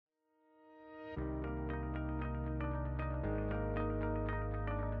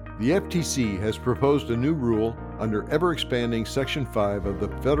The FTC has proposed a new rule under ever-expanding Section 5 of the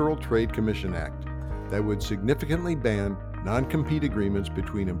Federal Trade Commission Act that would significantly ban non-compete agreements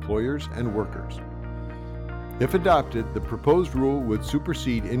between employers and workers. If adopted, the proposed rule would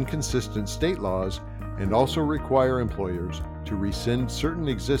supersede inconsistent state laws and also require employers to rescind certain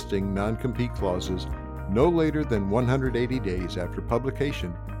existing non-compete clauses no later than 180 days after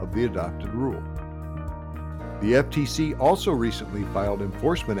publication of the adopted rule. The FTC also recently filed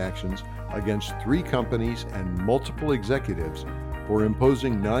enforcement actions against 3 companies and multiple executives for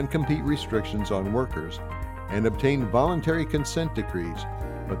imposing non-compete restrictions on workers and obtained voluntary consent decrees,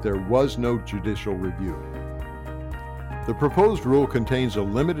 but there was no judicial review. The proposed rule contains a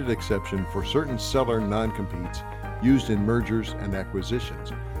limited exception for certain seller non-competes used in mergers and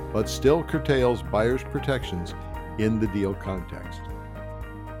acquisitions, but still curtails buyers' protections in the deal context.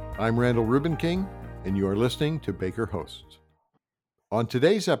 I'm Randall Rubenking, and you are listening to Baker Hosts. On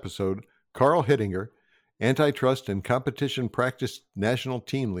today's episode, Carl Hittinger, Antitrust and Competition Practice National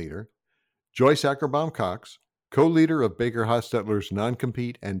Team Leader, Joyce Ackerbaum Cox, co-leader of Baker Hostetler's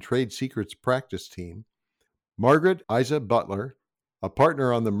Non-Compete and Trade Secrets Practice Team, Margaret Isa Butler, a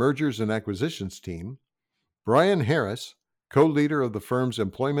partner on the Mergers and Acquisitions Team, Brian Harris, co-leader of the firm's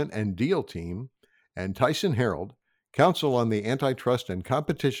Employment and Deal Team, and Tyson Harold, counsel on the Antitrust and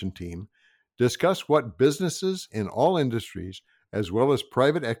Competition Team, discuss what businesses in all industries, as well as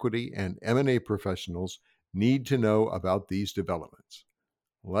private equity and M&A professionals, need to know about these developments.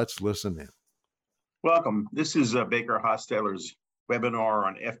 Let's listen in. Welcome. This is Baker Hostetler's webinar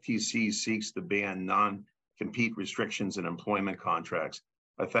on FTC seeks to ban non-compete restrictions in employment contracts.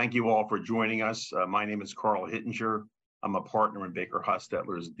 I thank you all for joining us. My name is Carl Hittinger. I'm a partner in Baker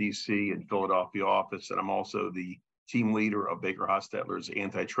Hostetler's DC and Philadelphia office, and I'm also the team leader of Baker Hostetler's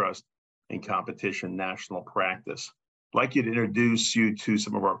Antitrust and Competition National Practice. I'd like you to introduce you to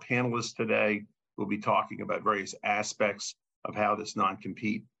some of our panelists today. We'll be talking about various aspects of how this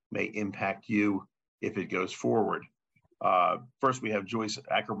non-compete may impact you if it goes forward. First, we have Joyce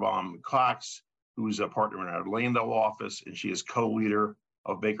Ackerbaum Cox, who's a partner in our Orlando office, and she is co-leader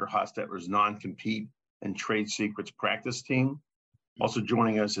of Baker Hostetler's Non-Compete and Trade Secrets Practice Team. Also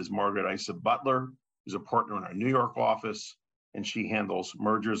joining us is Margaret Isa Butler, who's a partner in our New York office, and she handles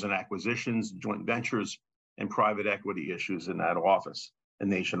mergers and acquisitions, joint ventures, and private equity issues in that office and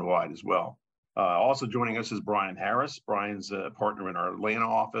nationwide as well. Also joining us is Brian Harris. Brian's a partner in our Atlanta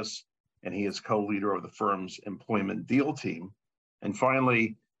office, and he is co-leader of the firm's Employment Deal Team. And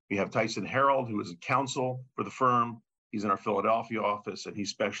finally, we have Tyson Harold, who is a counsel for the firm. He's in our Philadelphia office, and he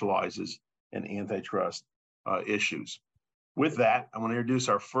specializes in antitrust issues. With that, I want to introduce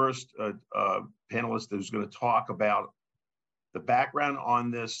our first panelist who's going to talk about the background on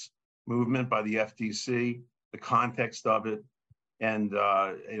this movement by the FTC, the context of it, and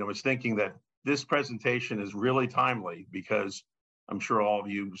I was thinking that this presentation is really timely because I'm sure all of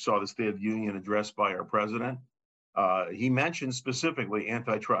you saw the State of the Union address by our president. He mentioned specifically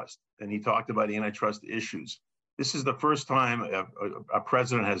antitrust, and he talked about antitrust issues. This is the first time a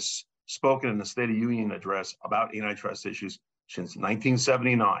president has spoken in the State of the Union address about antitrust issues since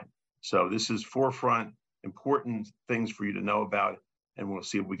 1979. So this is forefront, important things for you to know about, and we'll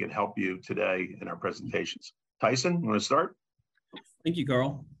see if we can help you today in our presentations. Tyson, you want to start? Thank you,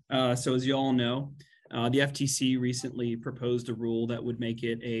 Carl. So as you all know, the FTC recently proposed a rule that would make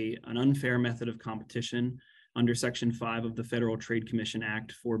it an unfair method of competition under Section 5 of the Federal Trade Commission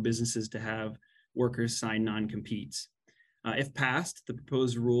Act for businesses to have workers sign non-competes. If passed, the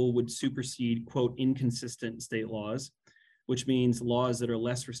proposed rule would supersede, quote, inconsistent state laws, which means laws that are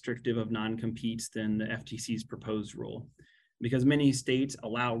less restrictive of non-competes than the FTC's proposed rule. Because many states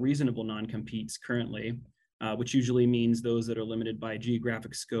allow reasonable non-competes currently, which usually means those that are limited by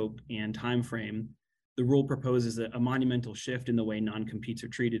geographic scope and time frame, the rule proposes a monumental shift in the way non-competes are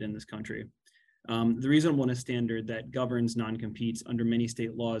treated in this country. The reasonableness standard that governs non-competes under many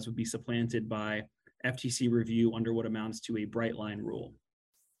state laws would be supplanted by FTC review under what amounts to a bright line rule.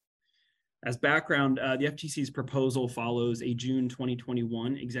 As background, the FTC's proposal follows a June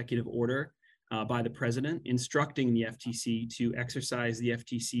 2021 executive order by the president instructing the FTC to exercise the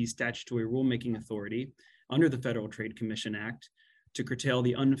FTC's statutory rulemaking authority under the Federal Trade Commission Act to curtail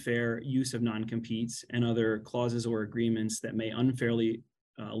the unfair use of non-competes and other clauses or agreements that may unfairly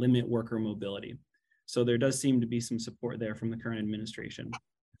limit worker mobility. So there does seem to be some support there from the current administration.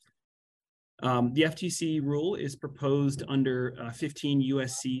 The FTC rule is proposed under 15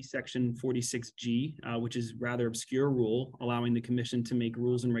 USC section 46G, which is a rather obscure rule, allowing the commission to make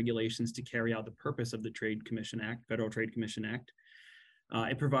rules and regulations to carry out the purpose of the Trade Commission Act, Federal Trade Commission Act.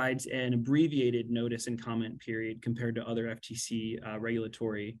 It provides an abbreviated notice and comment period compared to other FTC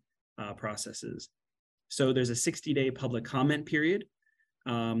regulatory processes. So there's a 60-day public comment period,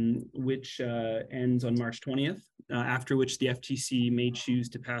 which ends on March 20th, after which the FTC may choose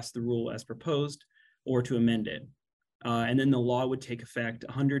to pass the rule as proposed or to amend it. And then the law would take effect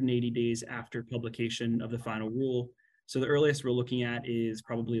 180 days after publication of the final rule. So the earliest we're looking at is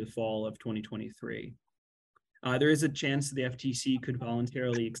probably the fall of 2023. There is a chance the FTC could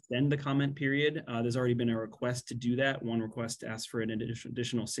voluntarily extend the comment period. There's already been a request to do that. One request asks for an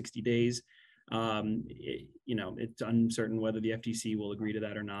additional 60 days. It's uncertain whether the FTC will agree to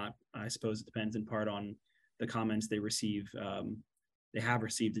that or not. I suppose it depends in part on the comments they receive. They have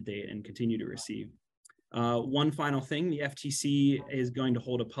received to date and continue to receive. One final thing, the FTC is going to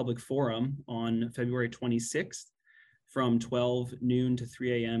hold a public forum on February 26th from 12 noon to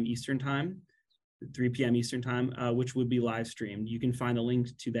 3 a.m. Eastern time, 3 p.m. Eastern time, which would be live streamed. You can find a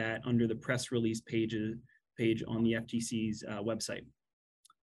link to that under the press release page on the FTC's website.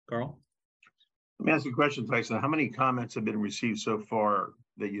 Carl? Let me ask you a question, Tyson. How many comments have been received so far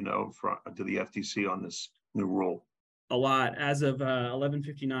that you know to the FTC on this new rule? A lot. As of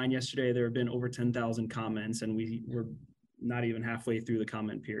 11:59 yesterday, there have been over 10,000 comments, and we're not even halfway through the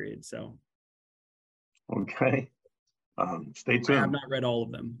comment period. So, okay, stay tuned. I have not read all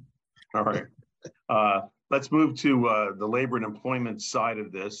of them. All right. Let's move to the labor and employment side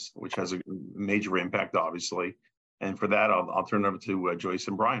of this, which has a major impact, obviously. And for that, I'll turn it over to Joyce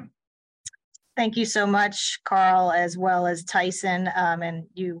and Brian. Thank you so much, Carl, as well as Tyson. And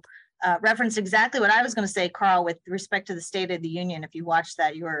you referenced exactly what I was going to say, Carl, with respect to the State of the Union. If you watched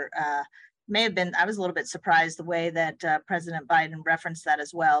that, you were I was a little bit surprised the way that President Biden referenced that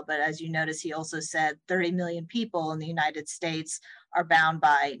as well. But as you notice, he also said 30 million people in the United States are bound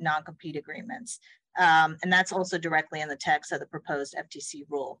by non-compete agreements. And that's also directly in the text of the proposed FTC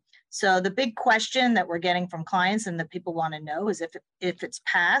rule. So the big question that we're getting from clients and that people want to know is if it's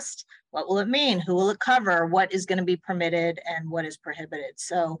passed, what will it mean? Who will it cover? What is going to be permitted and what is prohibited?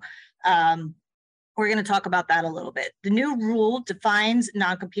 So we're going to talk about that a little bit. The new rule defines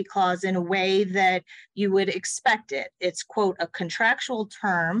non-compete clause in a way that you would expect it. It's, quote, a contractual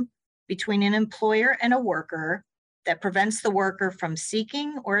term between an employer and a worker that prevents the worker from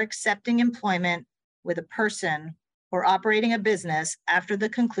seeking or accepting employment with a person or operating a business after the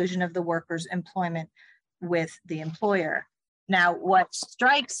conclusion of the worker's employment with the employer. Now, what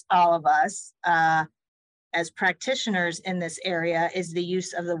strikes all of us as practitioners in this area is the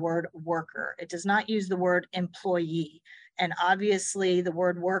use of the word worker. It does not use the word employee. And obviously the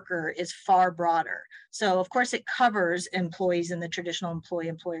word worker is far broader. So of course it covers employees in the traditional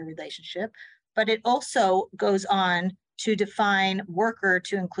employee-employer relationship, but it also goes on to define worker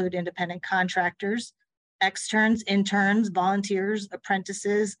to include independent contractors, externs, interns, volunteers,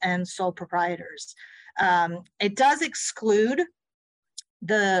 apprentices, and sole proprietors. It does exclude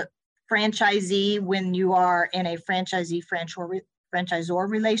the franchisee when you are in a franchisor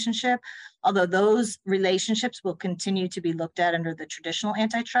relationship, although those relationships will continue to be looked at under the traditional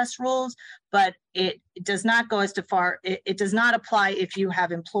antitrust rules, but it does not go as far, it does not apply if you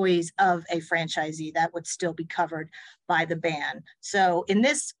have employees of a franchisee. That would still be covered by the ban. So in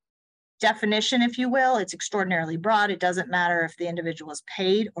this definition, if you will, it's extraordinarily broad. It doesn't matter if the individual is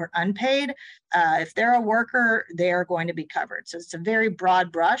paid or unpaid. If they're a worker, they are going to be covered. So it's a very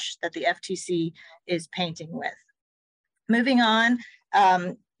broad brush that the FTC is painting with. Moving on,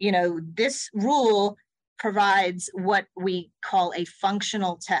 this rule provides what we call a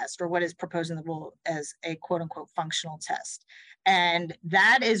functional test, or what is proposed in the rule as a quote unquote functional test. And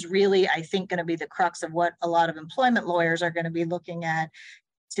that is really, I think, going to be the crux of what a lot of employment lawyers are going to be looking at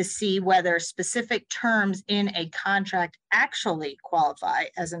to see whether specific terms in a contract actually qualify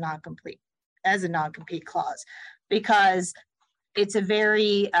as a non-compete clause, because it's a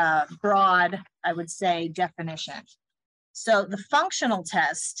very broad, I would say, definition. So the functional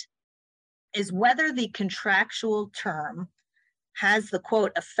test is whether the contractual term has the,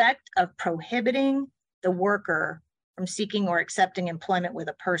 quote, effect of prohibiting the worker from seeking or accepting employment with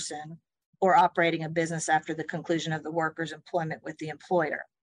a person or operating a business after the conclusion of the worker's employment with the employer.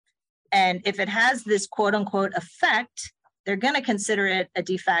 And if it has this quote unquote effect, they're going to consider it a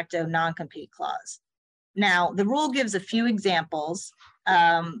de facto non-compete clause. Now, the rule gives a few examples,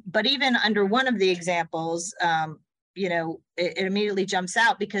 but even under one of the examples, it immediately jumps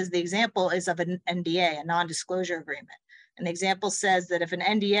out because the example is of an NDA, a non-disclosure agreement. And the example says that if an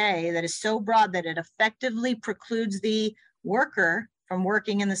NDA that is so broad that it effectively precludes the worker from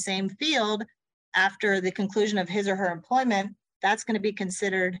working in the same field after the conclusion of his or her employment, that's going to be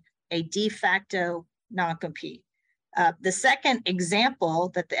considered a de facto non-compete. The second example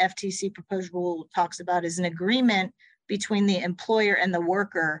that the FTC proposed rule talks about is an agreement between the employer and the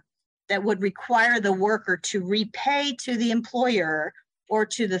worker that would require the worker to repay to the employer or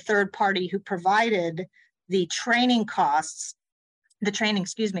to the third party who provided the training costs,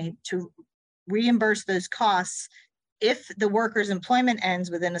 to reimburse those costs if the worker's employment ends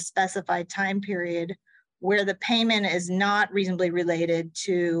within a specified time period where the payment is not reasonably related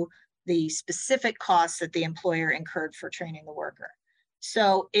to the specific costs that the employer incurred for training the worker.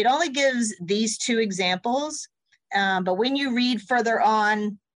 So it only gives these two examples, but when you read further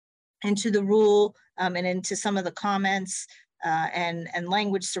on into the rule and into some of the comments and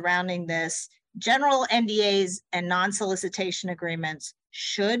language surrounding this, general NDAs and non-solicitation agreements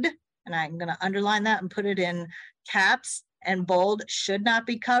should, and I'm going to underline that and put it in caps and bold, should not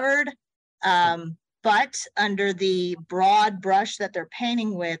be covered. But under the broad brush that they're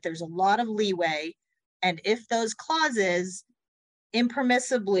painting with, there's a lot of leeway. And if those clauses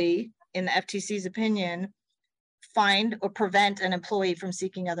impermissibly, in the FTC's opinion, find or prevent an employee from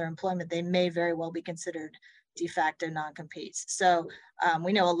seeking other employment, they may very well be considered de facto non-competes. So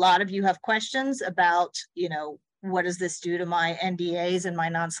we know a lot of you have questions about, what does this do to my NDAs and my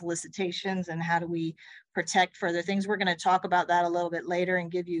non-solicitations, and how do we protect further things? We're going to talk about that a little bit later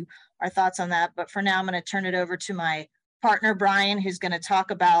and give you our thoughts on that. But for now, I'm going to turn it over to my partner, Brian, who's going to talk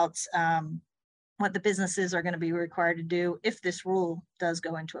about what the businesses are going to be required to do if this rule does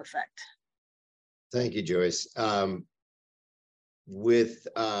go into effect. Thank you, Joyce. With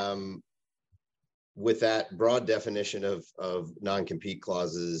that broad definition of non-compete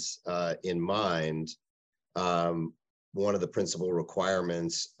clauses in mind, one of the principal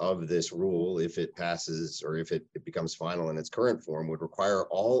requirements of this rule, if it passes or if it becomes final in its current form, would require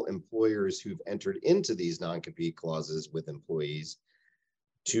all employers who've entered into these non-compete clauses with employees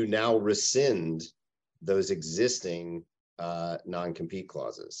to now rescind those existing non-compete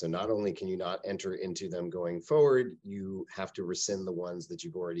clauses. So not only can you not enter into them going forward, you have to rescind the ones that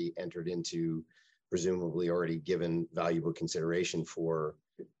you've already entered into, presumably already given valuable consideration for.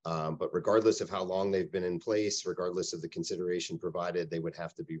 But regardless of how long they've been in place, regardless of the consideration provided, they would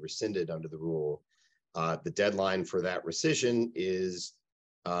have to be rescinded under the rule. The deadline for that rescission is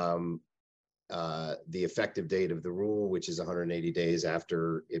the effective date of the rule, which is 180 days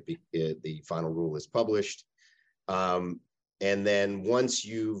after the final rule is published. And then once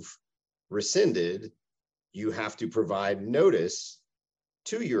you've rescinded, you have to provide notice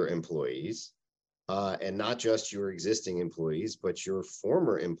to your employees, and not just your existing employees, but your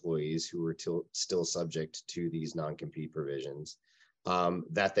former employees who are still subject to these non-compete provisions,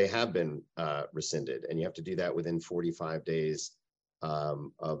 that they have been rescinded. And you have to do that within 45 days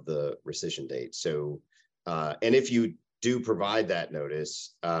of the rescission date. So, and if you do provide that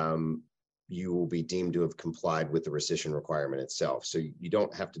notice, you will be deemed to have complied with the rescission requirement itself. So you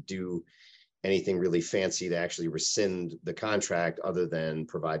don't have to do anything really fancy to actually rescind the contract other than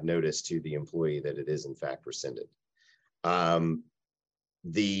provide notice to the employee that it is in fact rescinded.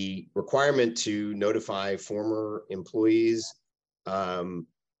 The requirement to notify former employees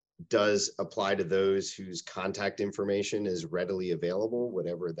does apply to those whose contact information is readily available,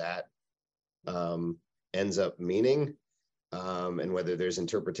 whatever that ends up meaning, and whether there's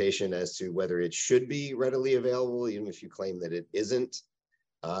interpretation as to whether it should be readily available, even if you claim that it isn't.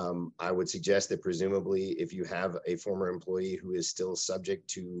 I would suggest that presumably if you have a former employee who is still subject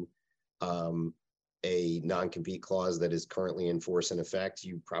to a non-compete clause that is currently in force and effect,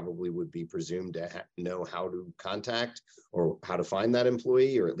 you probably would be presumed to know how to contact or how to find that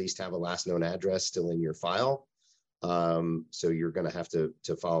employee, or at least have a last known address still in your file. So you're going to have to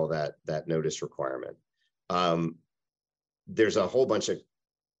follow that notice requirement. There's a whole bunch of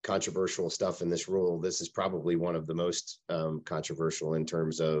controversial stuff in this rule. This is probably one of the most controversial in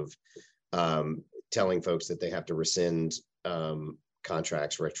terms of telling folks that they have to rescind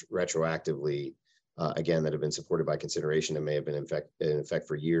contracts retroactively, again, that have been supported by consideration and may have been in effect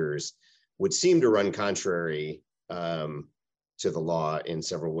for years, would seem to run contrary to the law in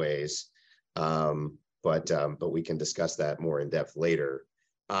several ways. But we can discuss that more in depth later.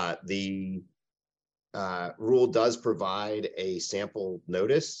 The rule does provide a sample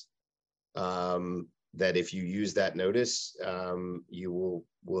notice that if you use that notice, you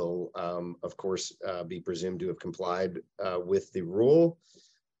will of course, be presumed to have complied with the rule.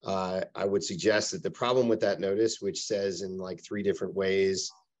 I would suggest that the problem with that notice, which says in like 3 different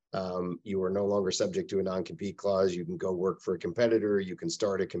ways, you are no longer subject to a non-compete clause, you can go work for a competitor, you can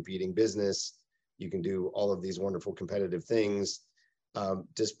start a competing business, you can do all of these wonderful competitive things,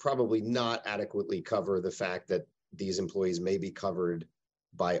 does probably not adequately cover the fact that these employees may be covered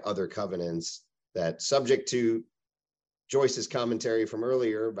by other covenants that, subject to Joyce's commentary from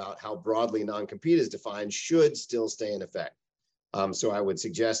earlier about how broadly non-compete is defined, should still stay in effect. So I would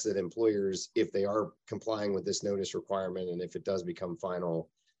suggest that employers, if they are complying with this notice requirement, and if it does become final,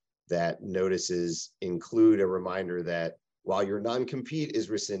 that notices include a reminder that while your non-compete is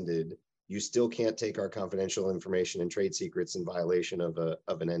rescinded, you still can't take our confidential information and trade secrets in violation of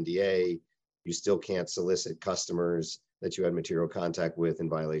an NDA. You still can't solicit customers that you had material contact with in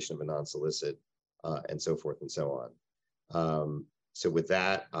violation of a non-solicit, and so forth and so on. So with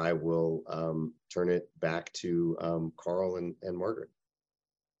that, I will turn it back to Carl and Margaret.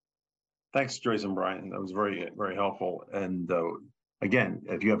 Thanks, Joyce and Brian. That was very, very helpful. And again,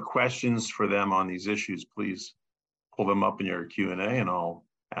 if you have questions for them on these issues, please pull them up in your Q&A and I'll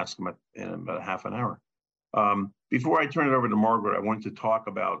ask them in about half an hour. Before I turn it over to Margaret, I want to talk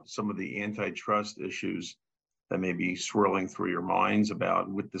about some of the antitrust issues that may be swirling through your minds about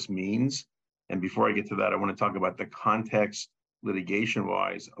what this means. And before I get to that, I want to talk about the context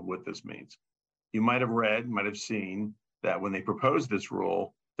litigation-wise of what this means. You might have read, might have seen that when they proposed this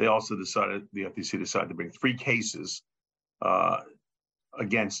rule, they also decided, the FTC decided to bring 3 cases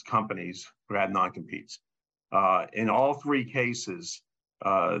against companies who had non-competes. In all 3 cases,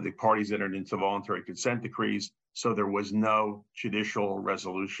 the parties entered into voluntary consent decrees, so there was no judicial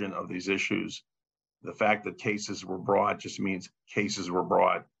resolution of these issues. The fact that cases were brought just means cases were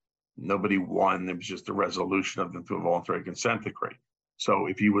brought. Nobody won. It was just a resolution of them through a voluntary consent decree. So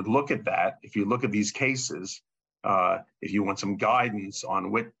if you would look at that, if you look at these cases, if you want some guidance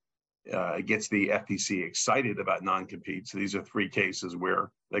on what gets the FTC excited about non-compete, so these are 3 cases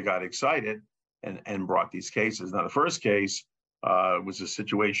where they got excited and brought these cases. Now, the first case was a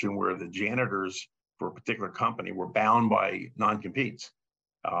situation where the janitors for a particular company were bound by non-competes.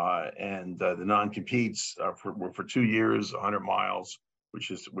 And the non-competes were for 2 years, 100 miles, which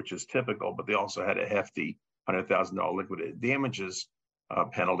is typical, but they also had a hefty $100,000 liquidated damages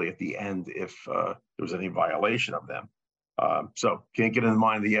penalty at the end if there was any violation of them. So can't get in the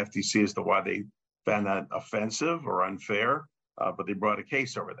mind of the FTC as to why they found that offensive or unfair, but they brought a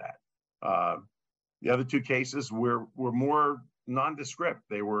case over that. The other 2 cases were more nondescript.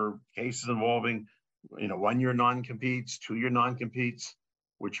 They were cases involving, 1-year non-competes, 2-year non-competes,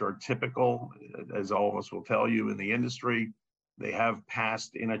 which are typical, as all of us will tell you in the industry. They have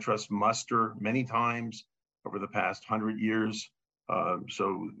passed antitrust muster many times over the past 100 years.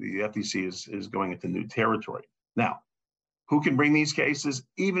 So the FTC is going into new territory. Now, who can bring these cases?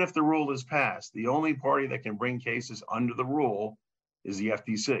 Even if the rule is passed, the only party that can bring cases under the rule is the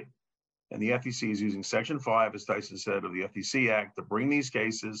FTC. And the FTC is using Section 5, as Tyson said, of the FTC Act to bring these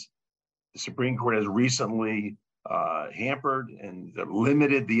cases. The Supreme Court has recently hampered and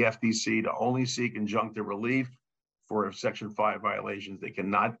limited the FTC to only seek injunctive relief for Section 5 violations. They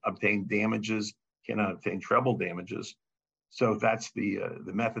cannot obtain damages, cannot obtain treble damages. So that's the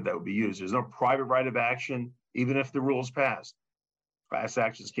method that would be used. There's no private right of action, even if the rule is passed. Class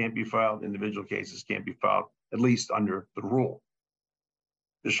actions can't be filed, individual cases can't be filed, at least under the rule.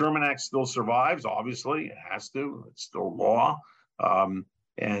 The Sherman Act still survives, obviously, it has to, it's still law.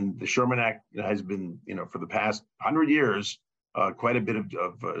 And the Sherman Act has been, for the past 100 years, quite a bit of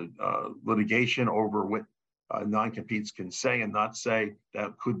litigation over what non-competes can say and not say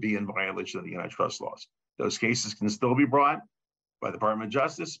that could be in violation of the antitrust laws. Those cases can still be brought by the Department of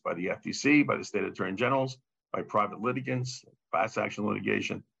Justice, by the FTC, by the state attorney generals, by private litigants, class action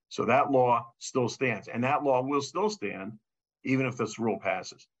litigation. So that law still stands, and that law will still stand even if this rule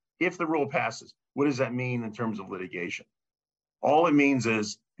passes. If the rule passes, what does that mean in terms of litigation? All it means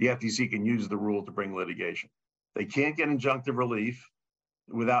is the FTC can use the rule to bring litigation. They can't get injunctive relief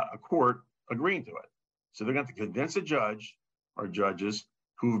without a court agreeing to it. So they're going to convince a judge or judges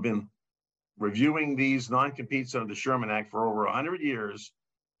who've been reviewing these non-competes under the Sherman Act for over 100 years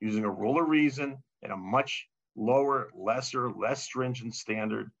using a rule of reason and a much lower, less stringent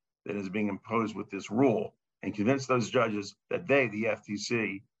standard that is being imposed with this rule, and convince those judges that they, the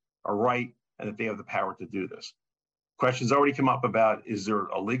FTC, are right and that they have the power to do this. Questions already come up about, is there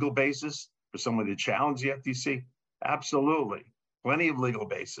a legal basis for someone to challenge the FTC? Absolutely, plenty of legal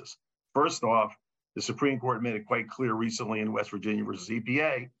basis. First off, the Supreme Court made it quite clear recently in West Virginia versus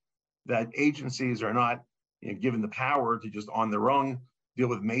EPA that agencies are not given the power to just on their own deal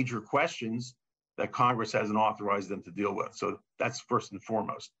with major questions that Congress hasn't authorized them to deal with. So that's first and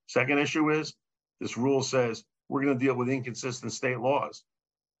foremost. Second issue is this rule says we're going to deal with inconsistent state laws.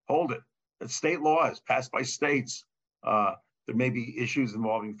 Hold it. It's state laws passed by states. There may be issues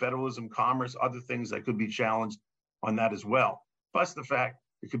involving federalism, commerce, other things that could be challenged on that as well. Plus the fact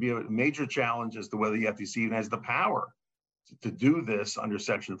it could be a major challenge as to whether the FTC even has the power to do this under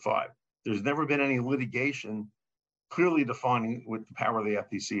Section 5. There's never been any litigation clearly defining what the power of the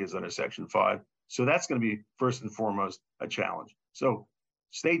FTC is under Section 5. So that's going to be first and foremost a challenge. So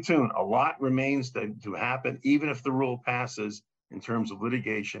stay tuned. A lot remains to happen, even if the rule passes in terms of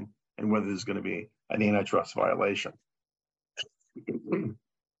litigation and whether there's going to be an antitrust violation. And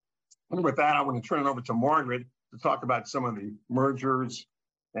with that, I want to turn it over to Margaret to talk about some of the mergers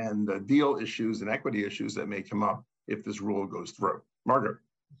and deal issues and equity issues that may come up if this rule goes through. Margaret.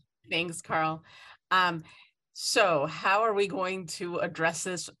 Thanks, Carl. So how are we going to address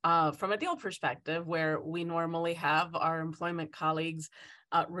this from a deal perspective, where we normally have our employment colleagues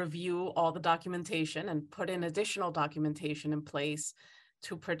review all the documentation and put in additional documentation in place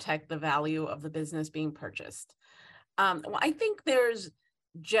to protect the value of the business being purchased? Well, I think there's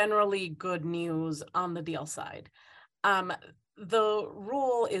generally good news on the deal side. The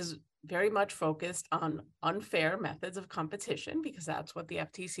rule is very much focused on unfair methods of competition, because that's what the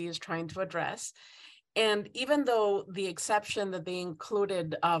FTC is trying to address. And even though the exception that they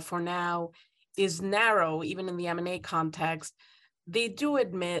included for now is narrow, even in the M&A context, they do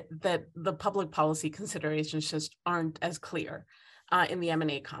admit that the public policy considerations just aren't as clear in the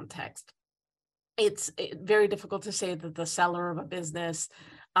M&A context. It's very difficult to say that the seller of a business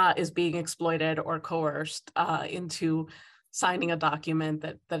is being exploited or coerced into signing a document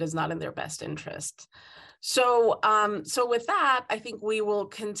that is not in their best interest. So with that, I think we will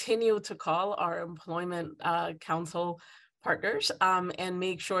continue to call our employment council partners and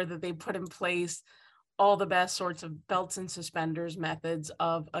make sure that they put in place all the best sorts of belts and suspenders methods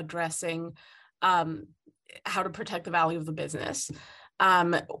of addressing how to protect the value of the business.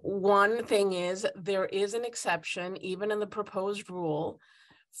 One thing is, there is an exception, even in the proposed rule,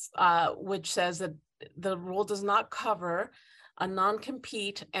 which says that the rule does not cover a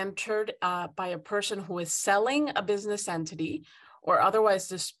non-compete entered by a person who is selling a business entity or otherwise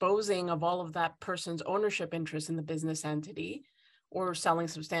disposing of all of that person's ownership interest in the business entity, or selling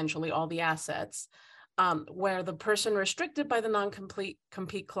substantially all the assets, where the person restricted by the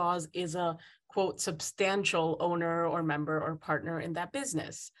non-compete clause is a, quote, substantial owner or member or partner in that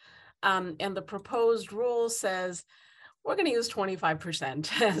business. And the proposed rule says we're going to use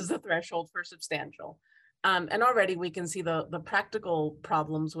 25% as the threshold for substantial. And already we can see the practical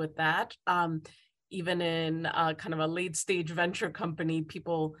problems with that. Even in kind of a late stage venture company,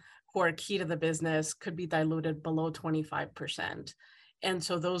 people who are key to the business could be diluted below 25%. And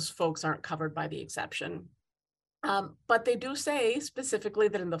so those folks aren't covered by the exception. But they do say specifically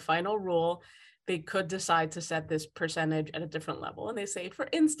that in the final rule, they could decide to set this percentage at a different level. And they say, for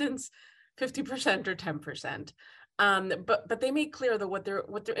instance, 50% or 10%. But they make clear that what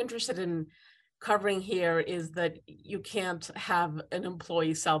they're interested in covering here is that you can't have an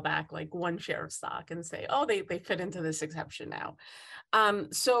employee sell back like one share of stock and say, oh, they fit into this exception now.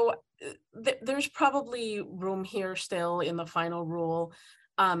 So there's probably room here still in the final rule,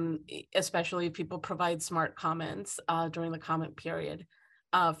 especially if people provide smart comments during the comment period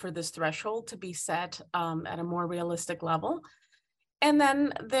for this threshold to be set at a more realistic level. And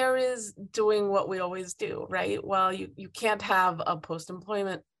then there is doing what we always do, right? Well, you can't have a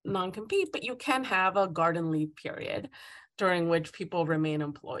post-employment non-compete, but you can have a garden leave period during which people remain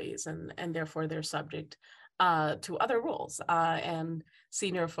employees, and therefore they're subject to other rules. And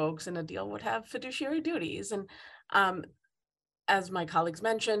senior folks in a deal would have fiduciary duties. And as my colleagues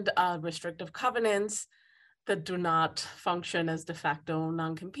mentioned, restrictive covenants that do not function as de facto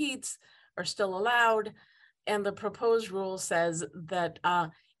non-competes are still allowed. And the proposed rule says that,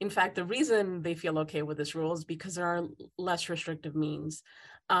 in fact, the reason they feel okay with this rule is because there are less restrictive means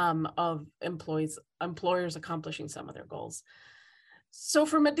of employers accomplishing some of their goals. So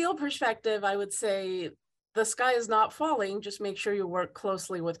from a deal perspective, I would say the sky is not falling. Just make sure you work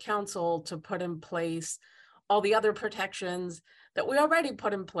closely with counsel to put in place all the other protections that we already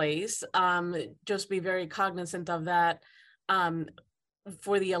put in place. Just be very cognizant of that.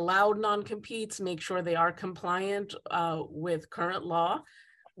 For the allowed non-competes, make sure they are compliant with current law,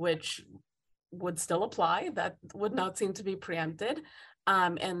 which would still apply. That would not seem to be preempted.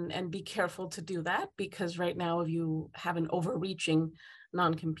 And be careful to do that, because right now, if you have an overreaching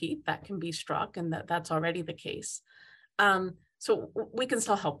non-compete, that can be struck, and that's already the case. So we can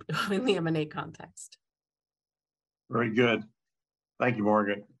still help in the M&A context. Very good. Thank you,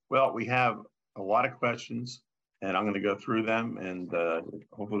 Margaret. Well, we have a lot of questions, and I'm going to go through them, and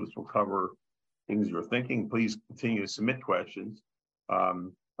hopefully this will cover things you're thinking. Please continue to submit questions.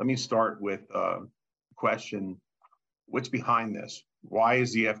 Let me start with a question. What's behind this? Why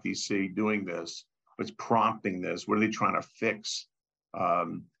is the FTC doing this? What's prompting this? What are they trying to fix? Let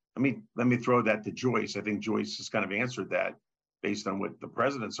me throw that to Joyce. I think Joyce has kind of answered that based on what the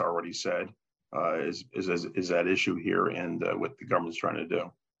president's already said is that issue here and what the government's trying to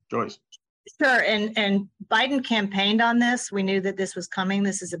do. Joyce. Sure, and Biden campaigned on this. We knew that this was coming.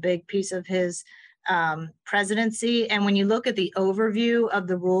 This is a big piece of his presidency. And when you look at the overview of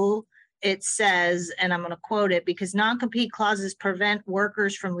the rule, it says, and I'm going to quote it, because non-compete clauses prevent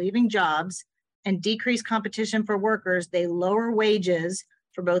workers from leaving jobs and decrease competition for workers, they lower wages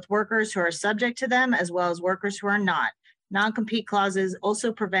for both workers who are subject to them as well as workers who are not. Non-compete clauses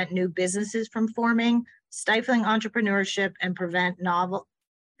also prevent new businesses from forming, stifling entrepreneurship, and prevent novel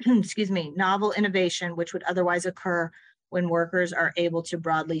innovation, which would otherwise occur when workers are able to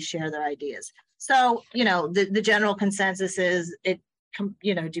broadly share their ideas. So, the general consensus is it,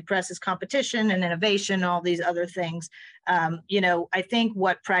 depresses competition and innovation, all these other things. I think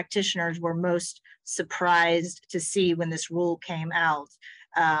what practitioners were most surprised to see when this rule came out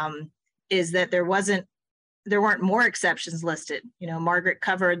is that there weren't more exceptions listed. Margaret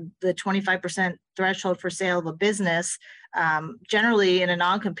covered the 25% threshold for sale of a business. Generally, in a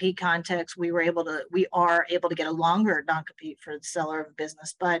non-compete context, we are able to get a longer non-compete for the seller of a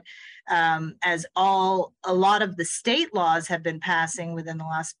business. But as a lot of the state laws have been passing within the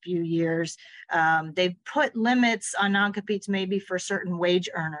last few years, they've put limits on non-competes maybe for certain wage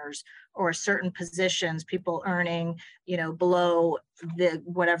earners or certain positions, people earning, below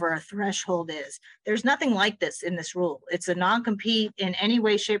whatever a threshold is. There's nothing like this in this rule. It's a non-compete in any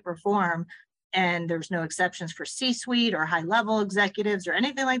way, shape, or form. And there's no exceptions for C-suite or high-level executives or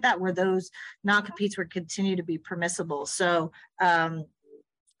anything like that, where those non-competes would continue to be permissible. So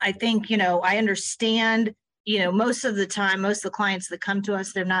I think, I understand, most of the time, most of the clients that come to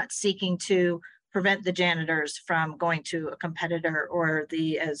us, they're not seeking to prevent the janitors from going to a competitor or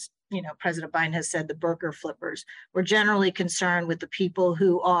as President Biden has said, the burger flippers. We're generally concerned with the people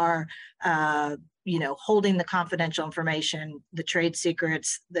who are, holding the confidential information, the trade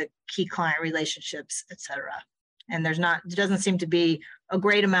secrets, the key client relationships, et cetera. And there doesn't seem to be a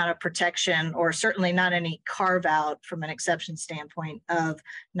great amount of protection, or certainly not any carve out from an exception standpoint of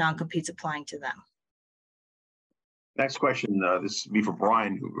non-competes applying to them. Next question, this would be for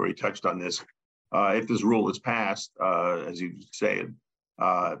Brian, who already touched on this. If this rule is passed, as you say,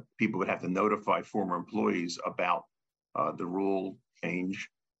 people would have to notify former employees about the rule change.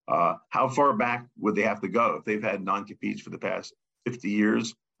 How far back would they have to go? If they've had non-competes for the past 50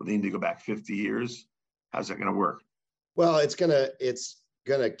 years, would they need to go back 50 years? How's that going to work? Well, it's gonna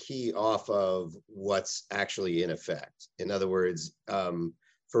key off of what's actually in effect. In other words,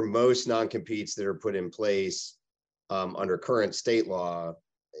 for most non-competes that are put in place under current state law,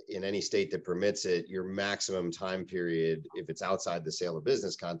 in any state that permits it, your maximum time period, if it's outside the sale of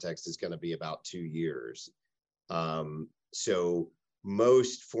business context, is going to be about 2 years. So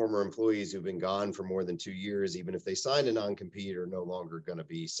most former employees who've been gone for more than 2 years, even if they signed a non-compete, are no longer going to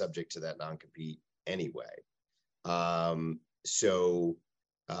be subject to that non-compete anyway. So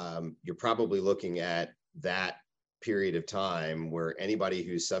you're probably looking at that period of time where anybody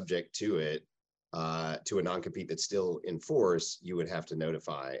who's subject to it, to a non-compete that's still in force, you would have to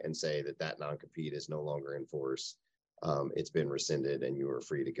notify and say that non-compete is no longer in force. It's been rescinded and you are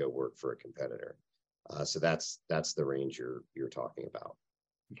free to go work for a competitor. So that's the range you're talking about.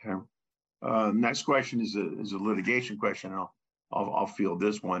 Okay. Next question is a litigation question. I'll field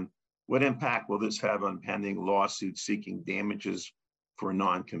this one. What impact will this have on pending lawsuits seeking damages for a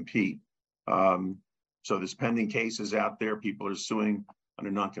non-compete? So there's pending cases out there. People are suing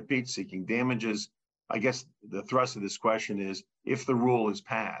under non-compete, seeking damages. I guess the thrust of this question is, if the rule is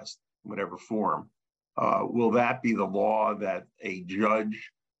passed, in whatever form, will that be the law that a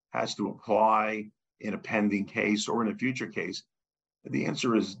judge has to apply in a pending case or in a future case? The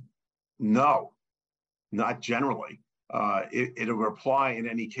answer is no, not generally. It will apply in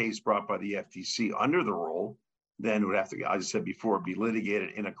any case brought by the FTC under the rule. Then it would have to, as I said before, be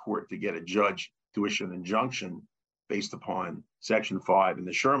litigated in a court to get a judge to issue an injunction based upon Section 5 in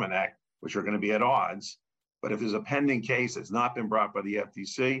the Sherman Act, which are going to be at odds. But if there's a pending case that's not been brought by the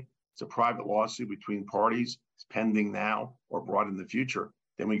FTC, it's a private lawsuit between parties, it's pending now or brought in the future,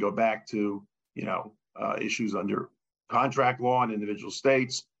 then we go back to, issues under contract law in individual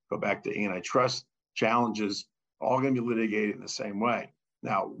states, go back to antitrust challenges, all going to be litigated in the same way.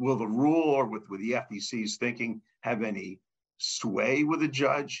 Now, will the rule or with the FTC's thinking have any sway with a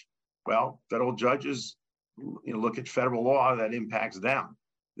judge? Well, federal judges, look at federal law that impacts them.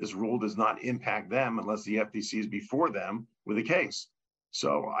 This rule does not impact them unless the FTC is before them with a case.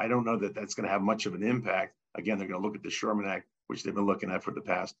 So I don't know that that's going to have much of an impact. Again, they're going to look at the Sherman Act, which they've been looking at for the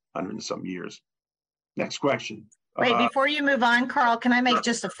past 100 and some years. Next question. Wait, before you move on, Carl, can I make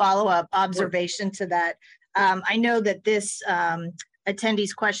just a follow-up observation to that? I know that this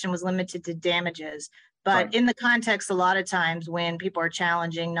attendee's question was limited to damages, But Right. in the context, a lot of times when people are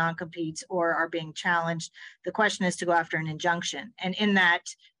challenging non-competes or are being challenged, the question is to go after an injunction. And in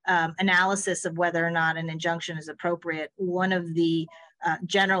that analysis of whether or not an injunction is appropriate, one of the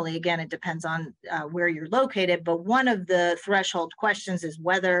generally, again, it depends on where you're located, but one of the threshold questions is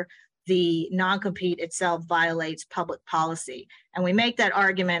whether the non-compete itself violates public policy. And we make that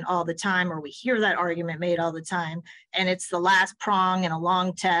argument all the time, or we hear that argument made all the time. And it's the last prong in a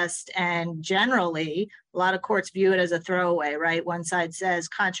long test. And generally, a lot of courts view it as a throwaway, right? One side says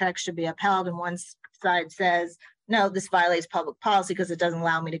contracts should be upheld, and one side says, no, this violates public policy because it doesn't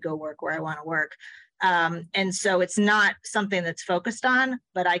allow me to go work where I want to work. And so it's not something that's focused on,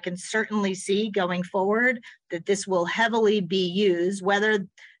 but I can certainly see going forward that this will heavily be used, whether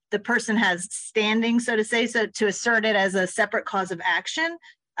the person has standing, so to say, so to assert it as a separate cause of action,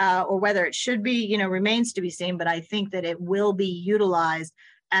 or whether it should be, remains to be seen. But I think that it will be utilized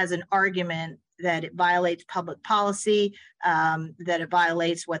as an argument that it violates public policy, that it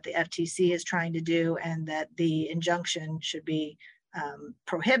violates what the FTC is trying to do, and that the injunction should be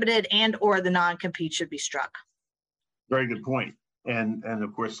prohibited and or the non-compete should be struck. Very good point. And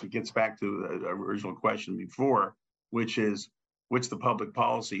of course, it gets back to the original question before, which is, what's the public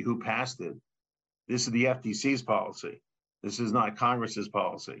policy? Who passed it? This is the FTC's policy. This is not Congress's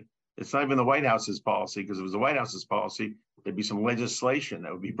policy. It's not even the White House's policy, because if it was the White House's policy, there'd be some legislation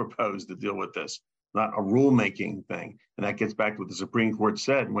that would be proposed to deal with this, not a rulemaking thing. And that gets back to what the Supreme Court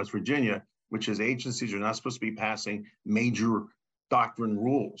said in West Virginia, which is agencies are not supposed to be passing major doctrine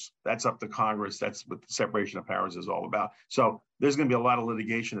rules. That's up to Congress. That's what the separation of powers is all about. So there's going to be a lot of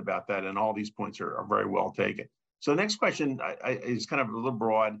litigation about that, and all these points are very well taken. So the next question is kind of a little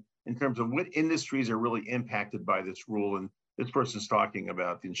broad in terms of what industries are really impacted by this rule. And this person's talking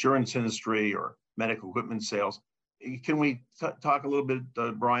about the insurance industry or medical equipment sales. Can we talk a little bit,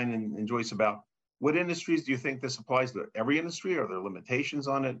 Brian and Joyce, about what industries do you think this applies to? Every industry? Are there limitations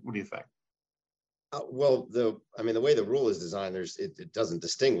on it? What do you think? Well, the way the rule is designed, it doesn't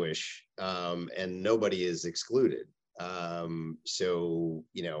distinguish, and nobody is excluded. So,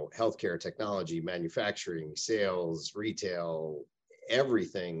 healthcare, technology, manufacturing, sales, retail,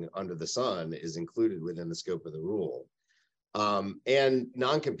 everything under the sun is included within the scope of the rule. And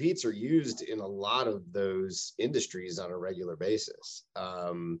non-competes are used in a lot of those industries on a regular basis.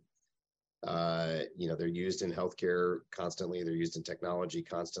 They're used in healthcare constantly. They're used in technology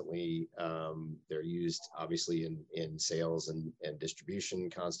constantly. They're used obviously in sales and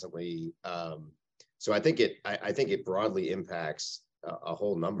distribution constantly. So I think it broadly impacts a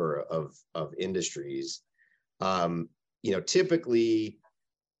whole number of industries. Typically,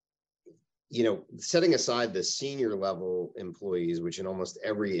 setting aside the senior level employees, which in almost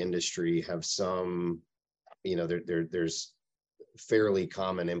every industry have some, there's fairly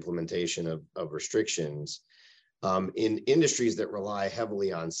common implementation of restrictions. In industries that rely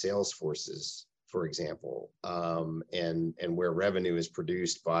heavily on sales forces, for example, and where revenue is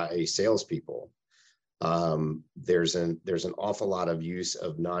produced by salespeople, there's an awful lot of use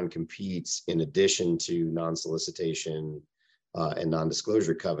of non-competes in addition to non-solicitation and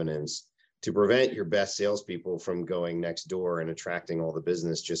non-disclosure covenants to prevent your best salespeople from going next door and attracting all the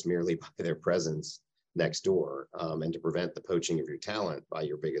business just merely by their presence next door, and to prevent the poaching of your talent by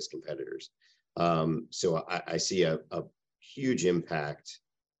your biggest competitors. So I see a huge impact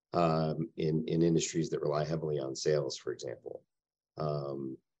in industries that rely heavily on sales, for example.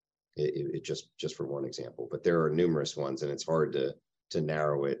 It just for one example, but there are numerous ones, and it's hard to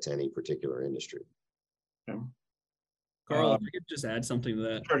narrow it to any particular industry. Okay. Carl, if I could just add something to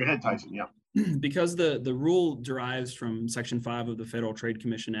that. Sure, go ahead, Tyson. Yeah. Because the rule derives from Section 5 of the Federal Trade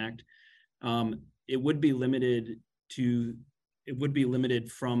Commission Act, it would be limited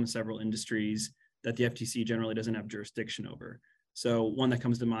from several industries that the FTC generally doesn't have jurisdiction over. So one that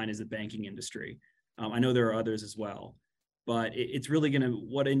comes to mind is the banking industry. I know there are others as well, but it's really going to,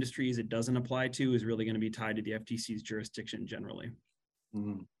 what industries it doesn't apply to is really going to be tied to the FTC's jurisdiction generally.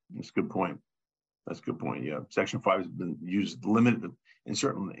 Mm-hmm. That's a good point. That's a good point. Yeah. Section 5 has been used limited in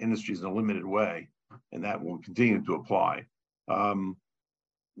certain industries in a limited way, and that will continue to apply.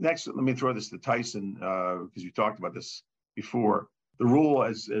 Next, let me throw this to Tyson, because you talked about this before. The rule,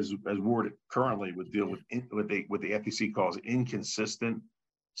 as worded currently, would deal with what the FTC calls inconsistent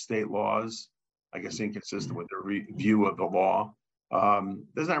state laws. I guess inconsistent with their review of the law. Doesn't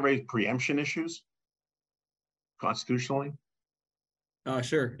that raise preemption issues constitutionally?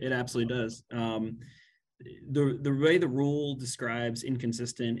 Sure, it absolutely does. The way the rule describes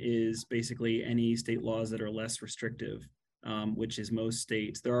inconsistent is basically any state laws that are less restrictive. Which is most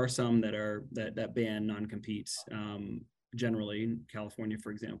states. There are some that ban non-competes, generally in California,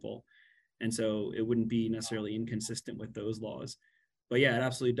 for example. And so it wouldn't be necessarily inconsistent with those laws. But yeah, it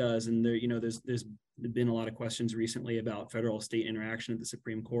absolutely does. And there, there's been a lot of questions recently about federal state interaction at the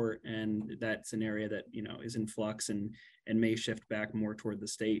Supreme Court, and that's an area that is in flux and may shift back more toward the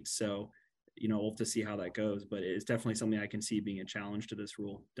states. So we'll have to see how that goes, but it's definitely something I can see being a challenge to this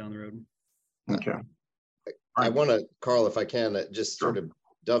rule down the road. Okay. I want to, Carl, if I can, just Sure. sort of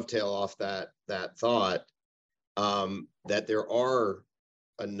dovetail off that thought, that there are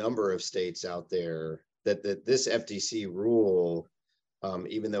a number of states out there that this FTC rule,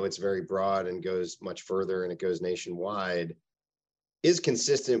 even though it's very broad and goes much further and it goes nationwide, is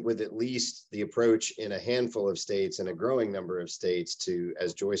consistent with at least the approach in a handful of states and a growing number of states to,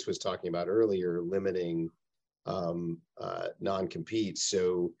 as Joyce was talking about earlier, limiting non-competes.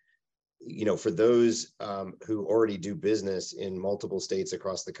 So, for those who already do business in multiple states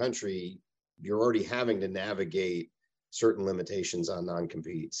across the country, you're already having to navigate certain limitations on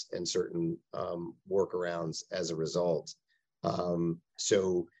non-competes and certain workarounds as a result.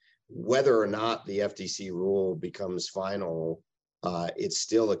 So whether or not the FTC rule becomes final, it's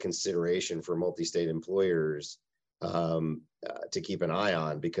still a consideration for multi-state employers to keep an eye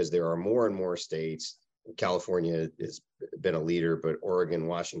on, because there are more and more states. California has been a leader, but Oregon,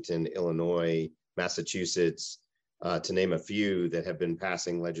 Washington, Illinois, Massachusetts, to name a few, that have been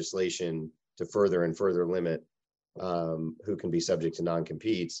passing legislation to further and further limit who can be subject to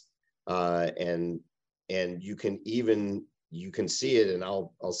non-competes. And you can see it, and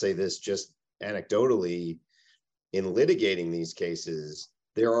I'll say this just anecdotally, in litigating these cases,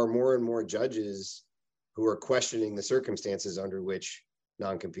 there are more and more judges who are questioning the circumstances under which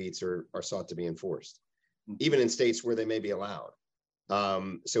non-competes are sought to be enforced, even in states where they may be allowed.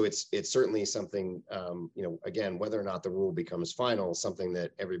 So it's certainly something, again, whether or not the rule becomes final, something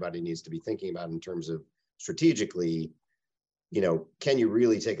that everybody needs to be thinking about in terms of strategically, can you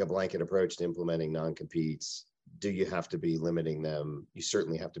really take a blanket approach to implementing non-competes? Do you have to be limiting them? You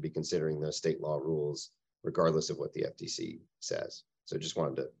certainly have to be considering those state law rules, regardless of what the FTC says. So just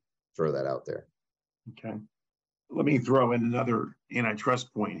wanted to throw that out there. Okay. Let me throw in another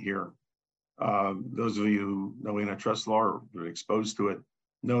antitrust point here. Those of you who know antitrust law or are exposed to it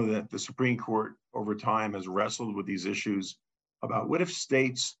know that the Supreme Court over time has wrestled with these issues about what if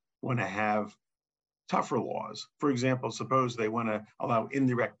states want to have tougher laws. For example, suppose they want to allow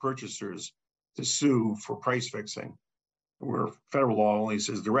indirect purchasers to sue for price fixing, where federal law only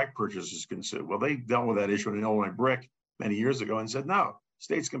says direct purchasers can sue. Well, they dealt with that issue in Illinois Brick many years ago and said, no,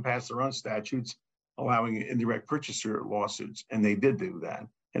 states can pass their own statutes allowing indirect purchaser lawsuits. And they did do that.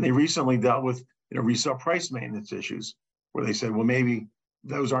 And they recently dealt with resale price maintenance issues, where they said, well, maybe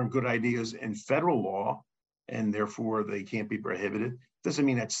those aren't good ideas in federal law, and therefore they can't be prohibited. Doesn't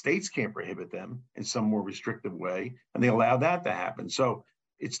mean that states can't prohibit them in some more restrictive way, and they allow that to happen. So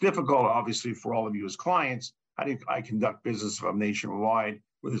it's difficult, obviously, for all of you as clients. How do I conduct business if I'm nationwide,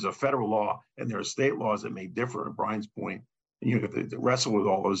 where there's a federal law and there are state laws that may differ, to Brian's point, and you have to wrestle with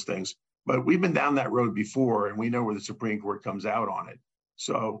all those things. But we've been down that road before, and we know where the Supreme Court comes out on it.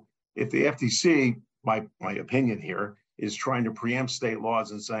 So if the FTC, my opinion here, is trying to preempt state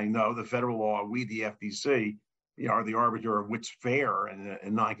laws and saying, no, the federal law, we, the FTC, are the arbiter of what's fair,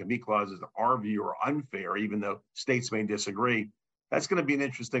 and non-compete clauses, our view, are unfair, even though states may disagree, that's going to be an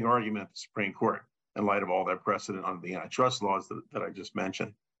interesting argument at the Supreme Court in light of all that precedent under the antitrust laws that I just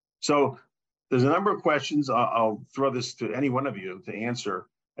mentioned. So there's a number of questions. I'll throw this to any one of you to answer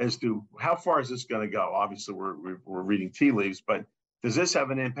as to how far is this going to go. Obviously, we're reading tea leaves, but does this have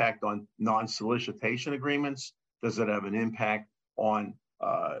an impact on non-solicitation agreements? Does it have an impact on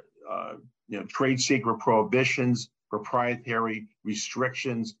trade secret prohibitions, proprietary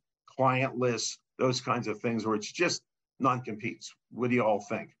restrictions, client lists, those kinds of things, where it's just non-competes? What do you all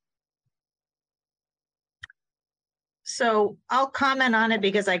think? So I'll comment on it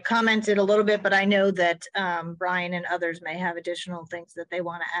because I commented a little bit, but I know that Brian and others may have additional things that they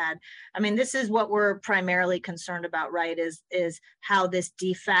want to add. I mean, this is what we're primarily concerned about, right? Is how this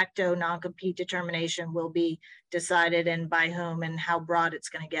de facto non-compete determination will be decided and by whom and how broad it's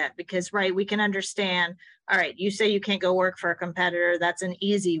going to get. Because, right, we can understand, all right, you say you can't go work for a competitor. That's an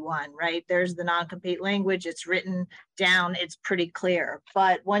easy one, right? There's the non-compete language. It's written down. It's pretty clear.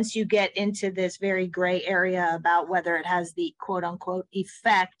 But once you get into this very gray area about whether it has the quote unquote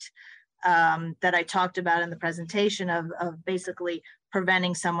effect that I talked about in the presentation of basically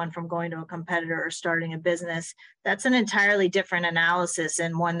preventing someone from going to a competitor or starting a business, that's an entirely different analysis,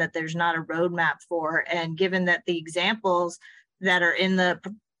 and one that there's not a roadmap for. And given that the examples that are in the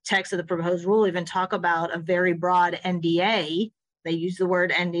text of the proposed rule even talk about a very broad NDA, they use the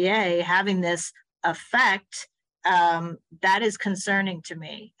word NDA having this effect, that is concerning to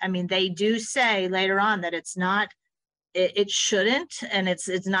me. I mean, they do say later on that it's not, it shouldn't, and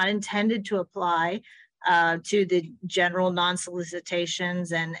it's not intended to apply to the general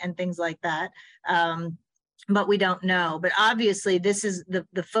non-solicitations and things like that. But we don't know. But obviously, this is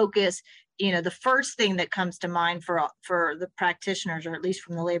the focus. You know, the first thing that comes to mind for the practitioners, or at least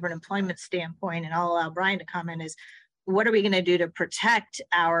from the labor and employment standpoint, and I'll allow Brian to comment, is what are we going to do to protect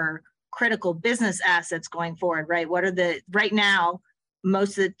our critical business assets going forward, right? What are the, right now,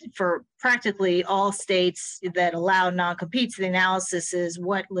 for practically all states that allow non-competes, the analysis is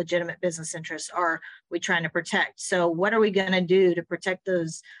what legitimate business interests are we trying to protect? So what are we going to do to protect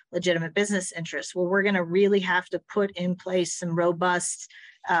those legitimate business interests? Well, we're going to really have to put in place some robust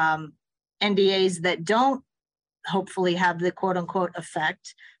NDAs that don't hopefully have the quote unquote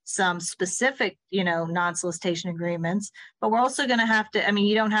effect, some specific, non-solicitation agreements, but we're also going to have to, I mean,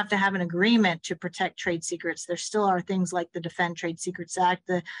 you don't have to have an agreement to protect trade secrets. There still are things like the Defend Trade Secrets Act,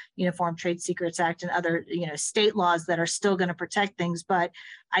 the Uniform Trade Secrets Act, and other, state laws that are still going to protect things. But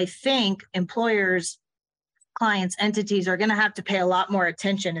I think employers, clients, entities are going to have to pay a lot more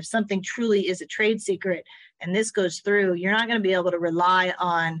attention. If something truly is a trade secret and this goes through, you're not going to be able to rely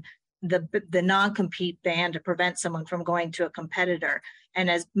on the non-compete ban to prevent someone from going to a competitor.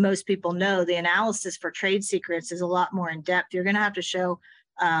 And as most people know, the analysis for trade secrets is a lot more in depth. You're going to have to show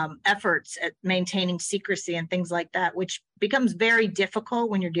efforts at maintaining secrecy and things like that, which becomes very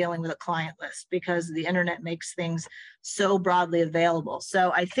difficult when you're dealing with a client list because the internet makes things so broadly available.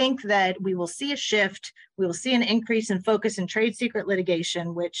 So I think that we will see a shift. We will see an increase in focus in trade secret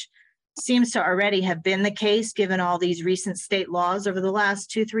litigation, which seems to already have been the case given all these recent state laws over the last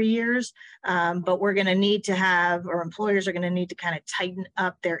 2-3 years. But we're going to need to have, or employers are going to need to kind of tighten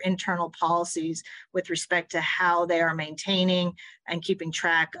up their internal policies with respect to how they are maintaining and keeping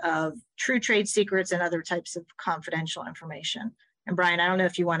track of true trade secrets and other types of confidential information. And Brian, I don't know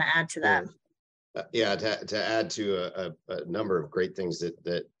if you want to add to that. Yeah, to add to a number of great things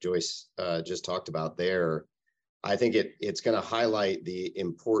that Joyce just talked about there. I think it's going to highlight the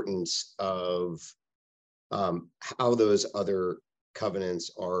importance of how those other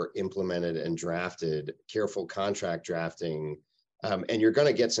covenants are implemented and drafted, careful contract drafting, and you're going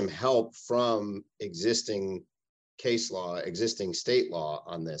to get some help from existing case law, existing state law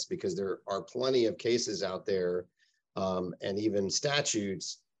on this, because there are plenty of cases out there and even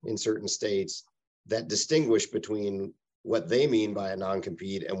statutes in certain states that distinguish between what they mean by a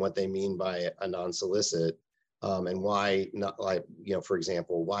non-compete and what they mean by a non-solicit. And why not, like, for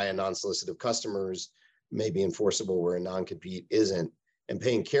example, why a non-solicit of customers may be enforceable where a non-compete isn't, and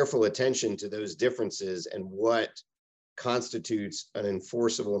paying careful attention to those differences and what constitutes an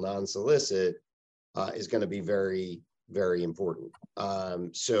enforceable non-solicit is going to be very, very important.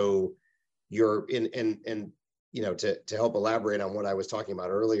 So you're to help elaborate on what I was talking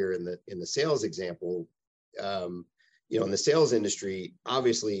about earlier in the sales example, in the sales industry,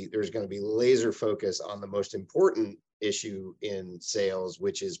 obviously there's going to be laser focus on the most important issue in sales,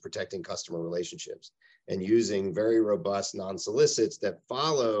 which is protecting customer relationships and using very robust non-solicits that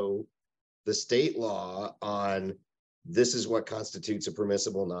follow the state law on this is what constitutes a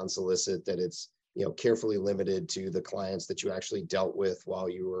permissible non-solicit, that it's, carefully limited to the clients that you actually dealt with while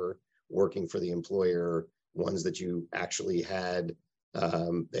you were working for the employer, ones that you actually had,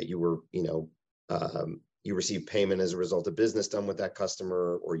 that you were, you received payment as a result of business done with that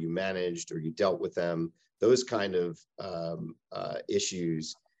customer, or you managed, or you dealt with them, those kind of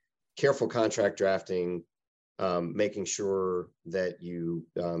issues. Careful contract drafting, making sure that you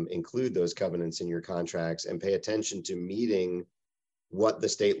include those covenants in your contracts and pay attention to meeting what the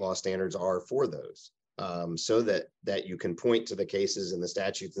state law standards are for those, so that you can point to the cases and the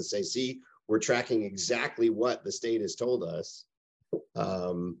statutes and say, see, we're tracking exactly what the state has told us.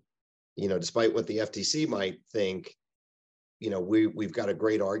 Despite what the FTC might think, we've got a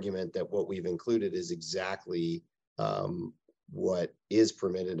great argument that what we've included is exactly what is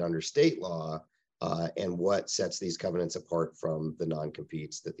permitted under state law and what sets these covenants apart from the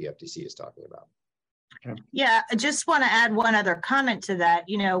non-competes that the FTC is talking about. Okay. Yeah, I just want to add one other comment to that.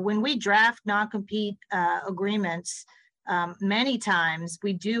 When we draft non-compete agreements, many times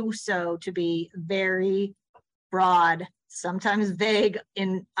we do so to be very broad, sometimes vague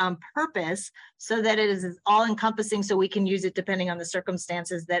on purpose, so that it is all encompassing, so we can use it depending on the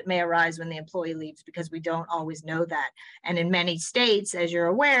circumstances that may arise when the employee leaves, because we don't always know that. And in many states, as you're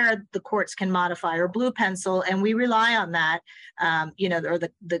aware, the courts can modify or blue pencil, and we rely on that. Or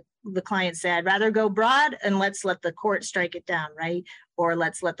the client say, I'd rather go broad and let's let the court strike it down, right? Or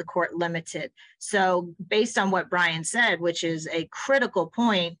let's let the court limit it. So based on what Brian said, which is a critical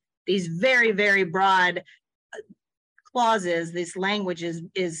point, these very, very broad clauses, this language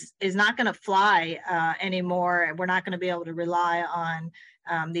is not going to fly anymore. We're not going to be able to rely on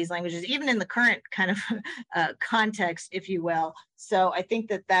these languages, even in the current kind of context, if you will. So I think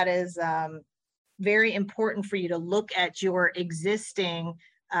that that is very important for you to look at your existing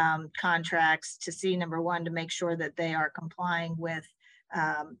contracts to see, number one, to make sure that they are complying with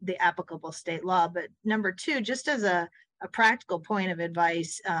the applicable state law. But number two, just as a practical point of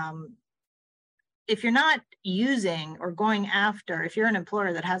advice, if you're not using or going after, if you're an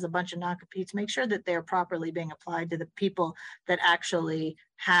employer that has a bunch of non-competes, make sure that they're properly being applied to the people that actually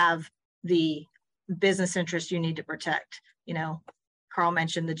have the business interest you need to protect. You know, Carl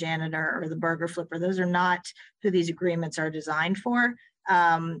mentioned the janitor or the burger flipper. Those are not who these agreements are designed for.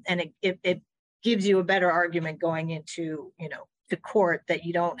 And it gives you a better argument going into, you know, the court that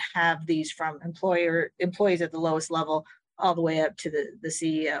you don't have these from employees at the lowest level all the way up to the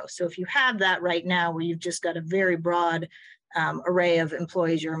CEO. So if you have that right now, where you've just got a very broad array of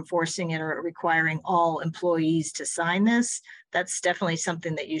employees, you're enforcing it or requiring all employees to sign this, that's definitely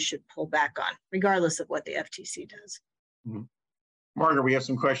something that you should pull back on, regardless of what the FTC does. Mm-hmm. Margaret, we have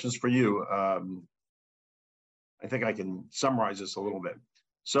some questions for you. I think I can summarize this a little bit.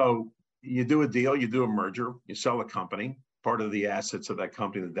 So you do a deal, you do a merger, you sell a company, part of the assets of that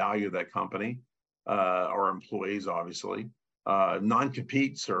company, the value of that company, or employees, obviously.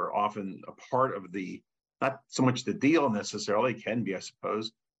 Non-competes are often a part of the, not so much the deal necessarily, can be, I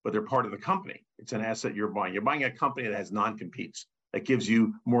suppose, but they're part of the company. It's an asset you're buying. You're buying a company that has non-competes, that gives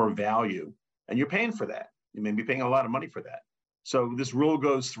you more value, and you're paying for that. You may be paying a lot of money for that. So this rule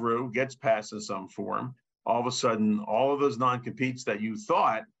goes through, gets passed in some form. All of a sudden, all of those non-competes that you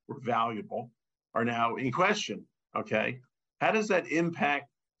thought were valuable are now in question, okay? How does that impact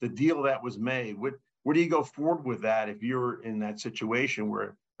the deal that was made? Where do you go forward with that if you're in that situation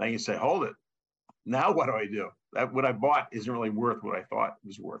where now you say, hold it, now what do I do? That what I bought isn't really worth what I thought it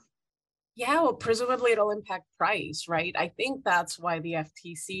was worth. Yeah, well, presumably it'll impact price, right? I think that's why the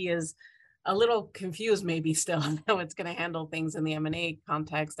FTC is a little confused maybe still on how it's going to handle things in the M&A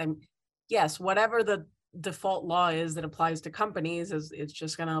context. And yes, whatever the default law is that applies to companies it's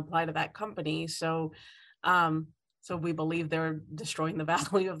just going to apply to that company. So so we believe they're destroying the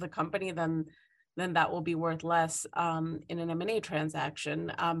value of the company, then that will be worth less in an M&A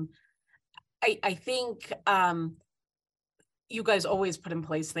transaction. I think you guys always put in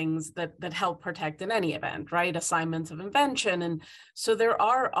place things that help protect in any event, right? Assignments of invention. And so there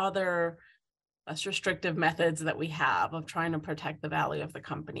are other less restrictive methods that we have of trying to protect the value of the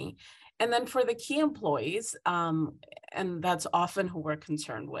company. And then for the key employees, and that's often who we're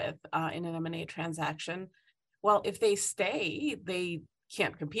concerned with in an M&A transaction, well, if they stay, they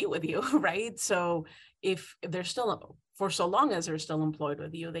can't compete with you, right? So if they're still, for so long as they're still employed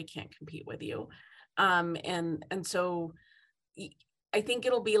with you, they can't compete with you. And so I think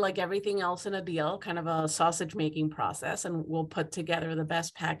it'll be like everything else in a deal, kind of a sausage making process, and we'll put together the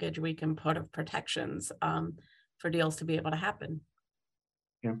best package we can put of protections for deals to be able to happen.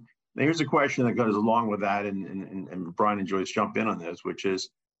 Yeah. Now here's a question that goes along with that, and Brian and Joyce jump in on this, which is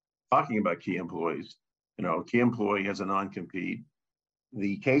talking about key employees. You know, key employee has a non-compete.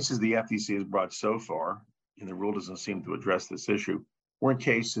 The cases the FTC has brought so far, and the rule doesn't seem to address this issue, weren't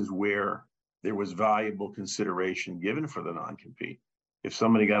cases where there was valuable consideration given for the non-compete. If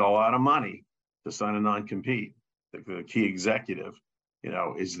somebody got a lot of money to sign a non-compete, the key executive, you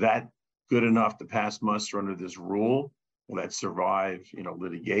know, is that good enough to pass muster under this rule? Will that survive, you know,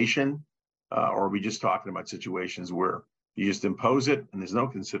 litigation? Or are we just talking about situations where you just impose it and there's no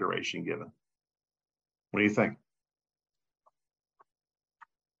consideration given? What do you think?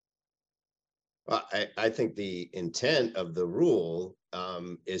 Well, I think the intent of the rule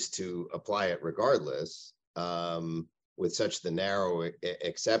is to apply it regardless, with such the narrow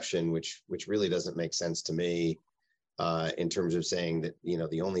exception, which really doesn't make sense to me in terms of saying that, you know,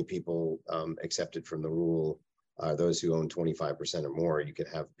 the only people accepted from the rule are those who own 25% or more. You could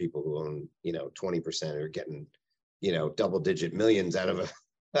have people who own, you know, 20% or getting, you know, double-digit millions out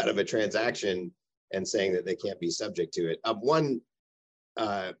of a transaction and saying that they can't be subject to it.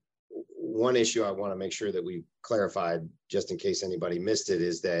 One issue I want to make sure that we clarified, just in case anybody missed it,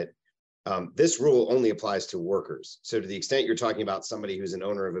 is that this rule only applies to workers. So to the extent you're talking about somebody who's an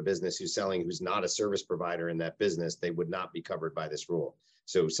owner of a business who's not a service provider in that business, they would not be covered by this rule.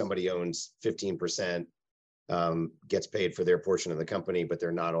 So somebody owns 15%, gets paid for their portion of the company, but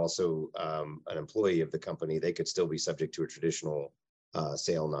they're not also an employee of the company, they could still be subject to a traditional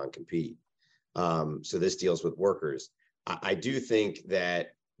sale non-compete. So this deals with workers. I do think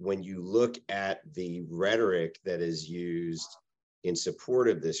that when you look at the rhetoric that is used in support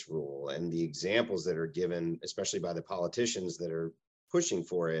of this rule, and the examples that are given, especially by the politicians that are pushing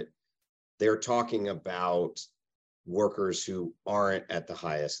for it, they're talking about workers who aren't at the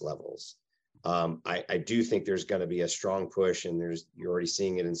highest levels. I do think there's going to be a strong push, and you're already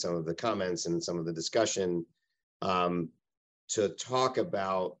seeing it in some of the comments and some of the discussion, to talk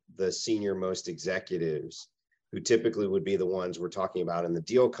about the senior most executives, who typically would be the ones we're talking about in the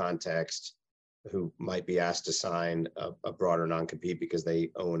deal context, who might be asked to sign a broader non-compete because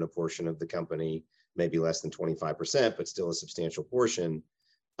they own a portion of the company, maybe less than 25%, but still a substantial portion.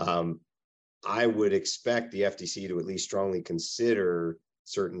 I would expect the FTC to at least strongly consider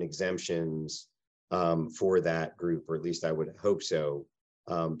certain exemptions for that group, or at least I would hope so,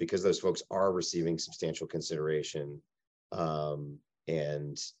 because those folks are receiving substantial consideration,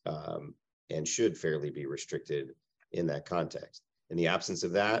 and should fairly be restricted in that context. In the absence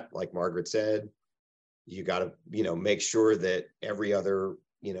of that, like Margaret said, you got to, make sure that every other,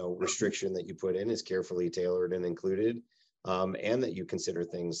 restriction that you put in is carefully tailored and included, and that you consider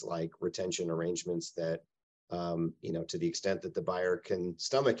things like retention arrangements that, to the extent that the buyer can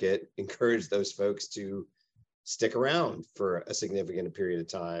stomach it, encourage those folks to stick around for a significant period of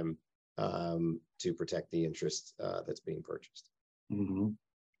time, to protect the interest that's being purchased. Mm-hmm.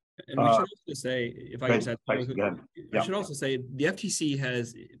 And we should also say, if I could add, I should also say the FTC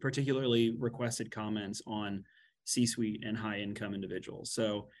has particularly requested comments on C-suite and high-income individuals.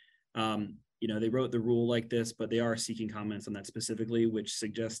 So, they wrote the rule like this, but they are seeking comments on that specifically, which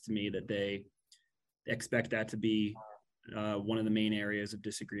suggests to me that they expect that to be one of the main areas of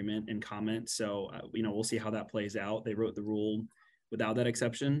disagreement and comment. So, we'll see how that plays out. They wrote the rule without that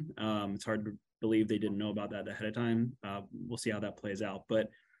exception. It's hard to believe they didn't know about that ahead of time. We'll see how that plays out. But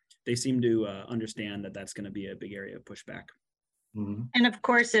they seem to understand that that's going to be a big area of pushback. Mm-hmm. And of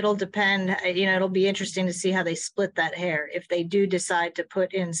course, it'll depend, it'll be interesting to see how they split that hair. If they do decide to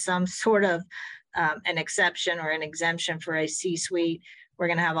put in some sort of an exception or an exemption for a C-suite, we're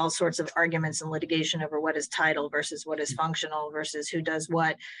going to have all sorts of arguments and litigation over what is title versus what is functional versus who does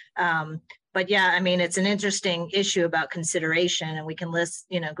what. But yeah, it's an interesting issue about consideration, and we can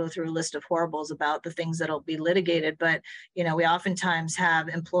go through a list of horribles about the things that'll be litigated. But, we oftentimes have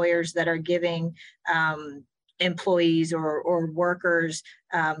employers that are giving employees or workers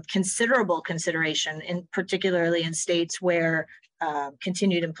considerable consideration, particularly in states where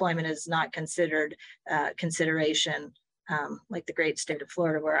continued employment is not considered consideration. Like the great state of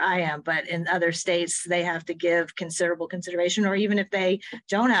Florida where I am, but in other states, they have to give considerable consideration, or even if they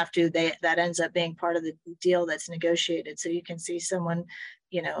don't have to, that ends up being part of the deal that's negotiated. So you can see someone,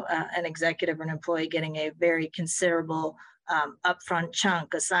 an executive or an employee getting a very considerable upfront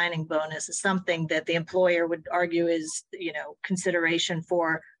chunk, a signing bonus, something that the employer would argue is, consideration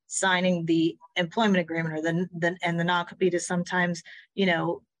for signing the employment agreement, or and the non-compete is sometimes,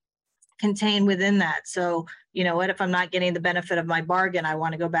 contained within that. So, what if I'm not getting the benefit of my bargain? I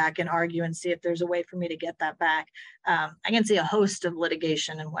want to go back and argue and see if there's a way for me to get that back. I can see a host of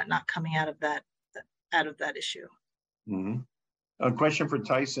litigation and whatnot coming out of that issue. Mm-hmm. A question for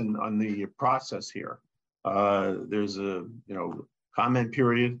Tyson on the process here. There's a comment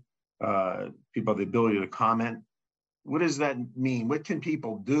period. People have the ability to comment. What does that mean? What can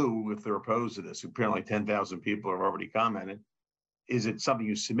people do if they're opposed to this? Apparently 10,000 people have already commented. Is it something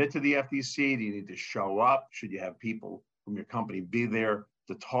you submit to the FTC? Do you need to show up? Should you have people from your company be there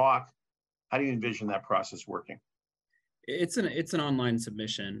to talk? How do you envision that process working? It's an online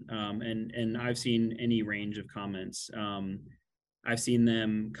submission, and I've seen any range of comments. I've seen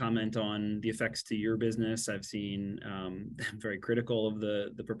them comment on the effects to your business. I've seen them very critical of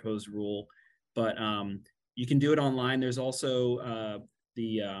the proposed rule, but you can do it online. There's also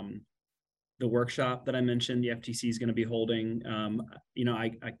the workshop that I mentioned, the FTC is going to be holding.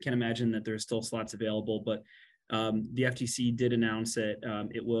 I can imagine that there's still slots available, but the FTC did announce that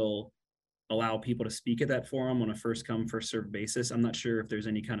it will allow people to speak at that forum on a first come, first served basis. I'm not sure if there's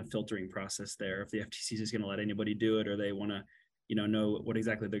any kind of filtering process there, if the FTC is going to let anybody do it, or they want to, know what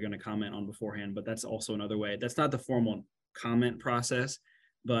exactly they're going to comment on beforehand. But that's also another way. That's not the formal comment process,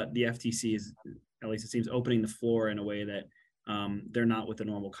 but the FTC is, at least it seems, opening the floor in a way that they're not with the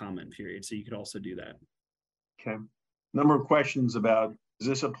normal comment period. So you could also do that. Okay. Number of questions about, does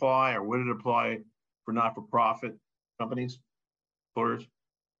this apply, or would it apply for not-for-profit companies, employers?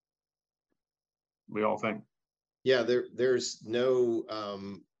 We all think. Yeah, there's no,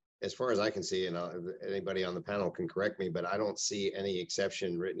 as far as I can see, and anybody on the panel can correct me, but I don't see any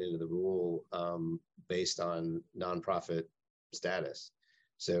exception written into the rule based on nonprofit status.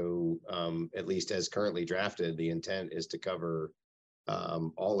 So at least as currently drafted, the intent is to cover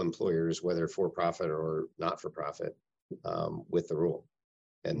all employers, whether for-profit or not-for-profit. with the rule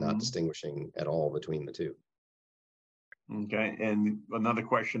and not distinguishing at all between the two. Okay, and another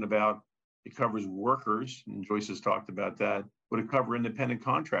question about, it covers workers, and Joyce has talked about that. Would it cover independent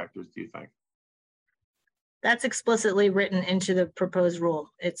contractors, do you think? That's explicitly written into the proposed rule.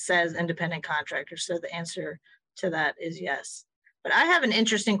 It says independent contractors. So the answer to that is yes. But I have an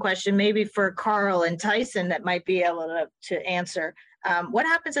interesting question, maybe for Carl and Tyson, that might be able to answer. What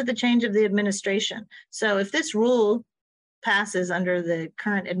happens at the change of the administration? So if this rule passes under the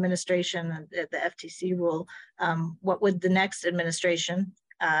current administration, the FTC rule, what would the next administration,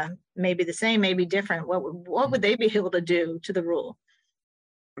 maybe the same, maybe different, what would they be able to do to the rule?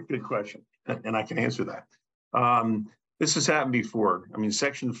 Good question, and I can answer that. This has happened before. I mean,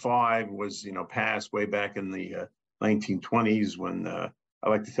 Section 5 was, passed way back in the 1920s when I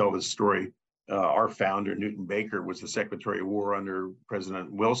like to tell this story. Our founder, Newton Baker, was the Secretary of War under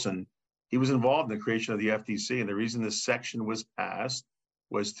President Wilson. He was involved in the creation of the FTC, and the reason this section was passed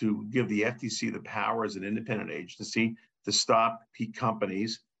was to give the FTC the power as an independent agency to stop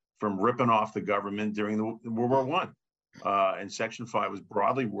companies from ripping off the government during the World War I. And Section 5 was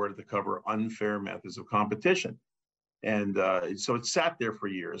broadly worded to cover unfair methods of competition. And so it sat there for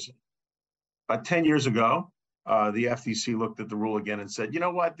years. About 10 years ago, the FTC looked at the rule again and said, you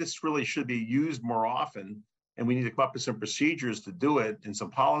know what, this really should be used more often, and we need to come up with some procedures to do it and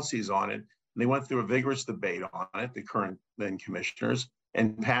some policies on it. And they went through a vigorous debate on it, the current then commissioners,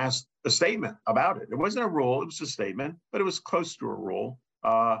 and passed a statement about it. It wasn't a rule, it was a statement, but it was close to a rule.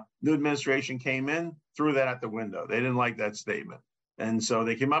 New administration came in, threw that out the window. They didn't like that statement. And so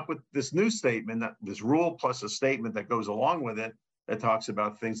they came up with this new statement, this rule plus a statement that goes along with it that talks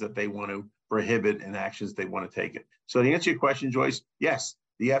about things that they want to prohibit and actions they want to take it. So to answer your question, Joyce, yes,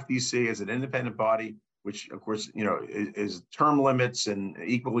 the FTC is an independent body, which of course, is term limits and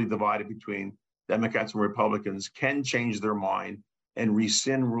equally divided between Democrats and Republicans, can change their mind and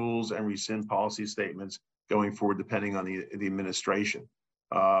rescind rules and rescind policy statements going forward, depending on the administration.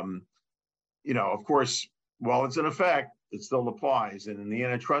 Of course, while it's in effect, it still applies. And in the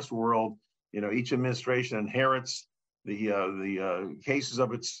antitrust world, each administration inherits the cases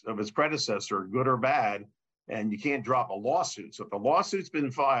of its predecessor, good or bad, and you can't drop a lawsuit. So if the lawsuit's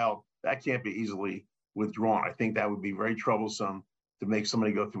been filed, that can't be easily withdrawn. I think that would be very troublesome to make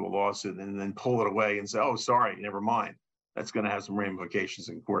somebody go through a lawsuit and then pull it away and say, oh, sorry, never mind. That's going to have some ramifications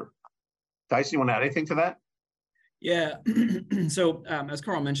in court. Tyson, you want to add anything to that? Yeah. So as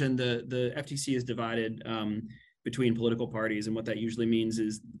Carl mentioned, the FTC is divided between political parties, and what that usually means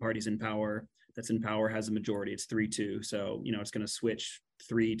is the parties in power that's in power has a majority. It's 3-2. So, it's going to switch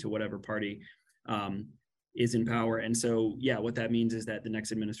 3 to whatever party is in power. And so, yeah, what that means is that the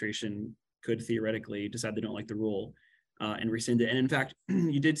next administration could theoretically decide they don't like the rule and rescind it. And in fact,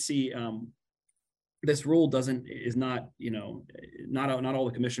 you did see this rule is not all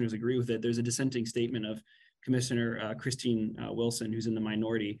the commissioners agree with it. There's a dissenting statement of Commissioner Christine Wilson, who's in the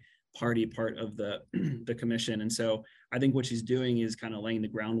minority party part of the commission. And so I think what she's doing is kind of laying the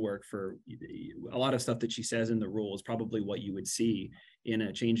groundwork for a lot of stuff that she says in the rule is probably what you would see in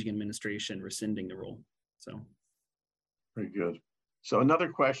a changing administration rescinding the rule. So. Very good. So another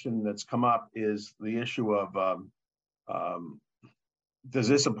question that's come up is the issue of does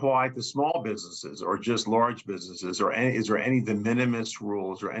this apply to small businesses or just large businesses, or is there any de minimis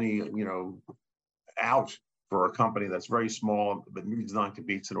rules or any out for a company that's very small but needs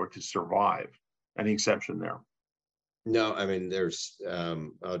non-competes in order to survive? Any exception there? No, I mean,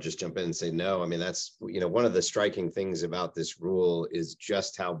 I'll just jump in and say no. I mean, that's, one of the striking things about this rule is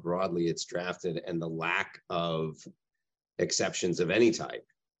just how broadly it's drafted and the lack of exceptions of any type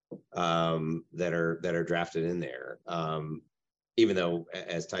that are drafted in there. Even though,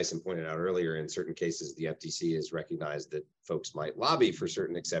 as Tyson pointed out earlier, in certain cases, the FTC has recognized that folks might lobby for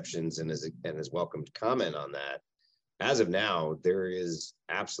certain exceptions and has welcomed comment on that. As of now, there is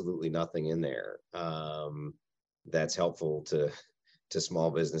absolutely nothing in there that's helpful to small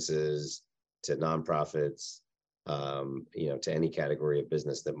businesses, to nonprofits, to any category of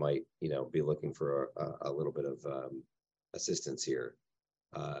business that might, be looking for a little bit of assistance here.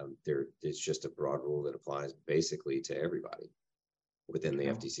 It's just a broad rule that applies basically to everybody within the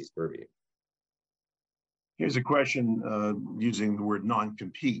FTC's purview. Here's a question using the word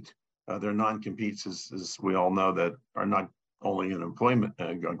non-compete. There are non-competes, as we all know, that are not only in employment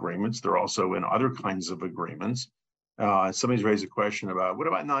agreements, they're also in other kinds of agreements. Somebody's raised a question about, what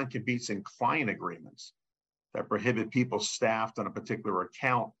about non-competes in client agreements that prohibit people staffed on a particular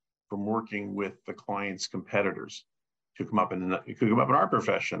account from working with the client's competitors? It could come up in our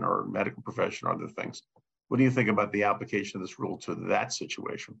profession or medical profession or other things. What do you think about the application of this rule to that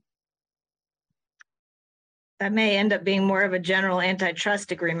situation? That may end up being more of a general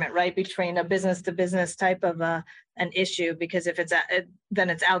antitrust agreement, right, between a business to business type of an issue, because if it's then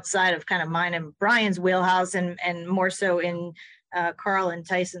it's outside of kind of mine and Brian's wheelhouse, and more so in Carl and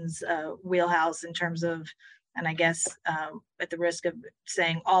Tyson's wheelhouse in terms of, and I guess at the risk of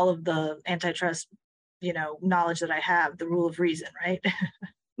saying all of the antitrust, knowledge that I have, the rule of reason, right?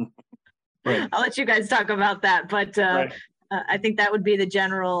 Right. I'll let you guys talk about that, but Right. I think that would be the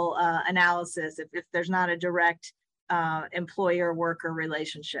general analysis if there's not a direct employer-worker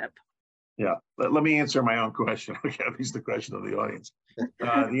relationship. Yeah, let me answer my own question. Okay, at least the question of the audience.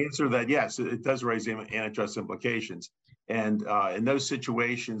 The answer to that, yes, it does raise antitrust implications. And in those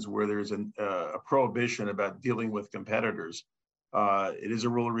situations where there's a prohibition about dealing with competitors, it is a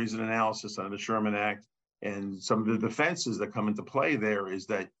rule of reason analysis under the Sherman Act. And some of the defenses that come into play there is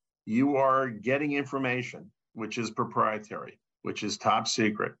that you are getting information which is proprietary, which is top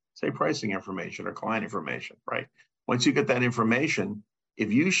secret, say pricing information or client information, right? Once you get that information, if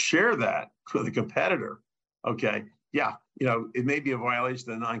you share that with a competitor, okay, yeah, it may be a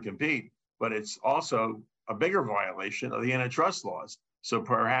violation of the non-compete, but it's also a bigger violation of the antitrust laws. So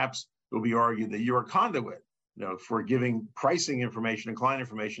perhaps it will be argued that you're a conduit, for giving pricing information and client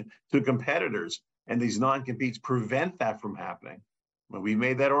information to competitors, and these non-competes prevent that from happening. Well, we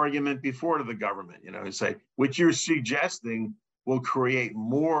made that argument before to the government, and say, what you're suggesting will create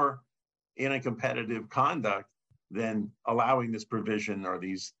more anti-competitive conduct than allowing this provision or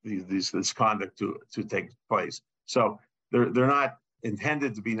this conduct to take place. So they're not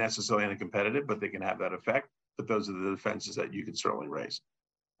intended to be necessarily anti-competitive, but they can have that effect. But those are the defenses that you can certainly raise.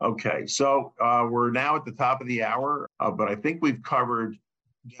 Okay, so we're now at the top of the hour, but I think we've covered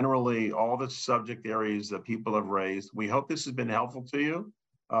generally all the subject areas that people have raised. We hope this has been helpful to you.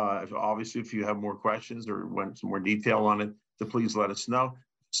 Obviously, if you have more questions or want some more detail on it, so please let us know.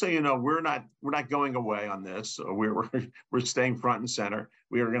 So we're not going away on this. So we're staying front and center.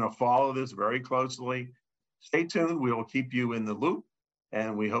 We are going to follow this very closely. Stay tuned. We will keep you in the loop,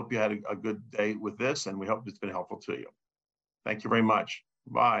 and we hope you had a good day with this, and we hope it's been helpful to you. Thank you very much.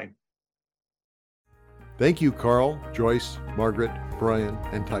 Bye. Thank you, Carl, Joyce, Margaret, Brian,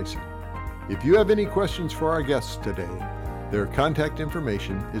 and Tyson. If you have any questions for our guests today, their contact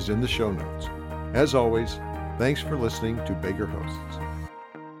information is in the show notes. As always, thanks for listening to Baker Hosts.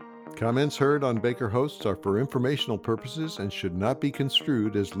 Comments heard on Baker Hosts are for informational purposes and should not be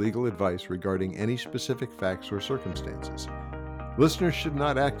construed as legal advice regarding any specific facts or circumstances. Listeners should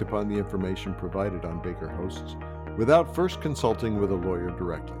not act upon the information provided on Baker Hosts without first consulting with a lawyer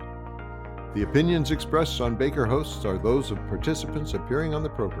directly. The opinions expressed on Baker Hosts are those of participants appearing on the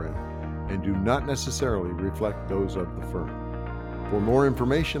program and do not necessarily reflect those of the firm. For more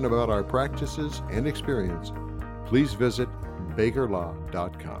information about our practices and experience, please visit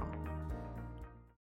bakerlaw.com.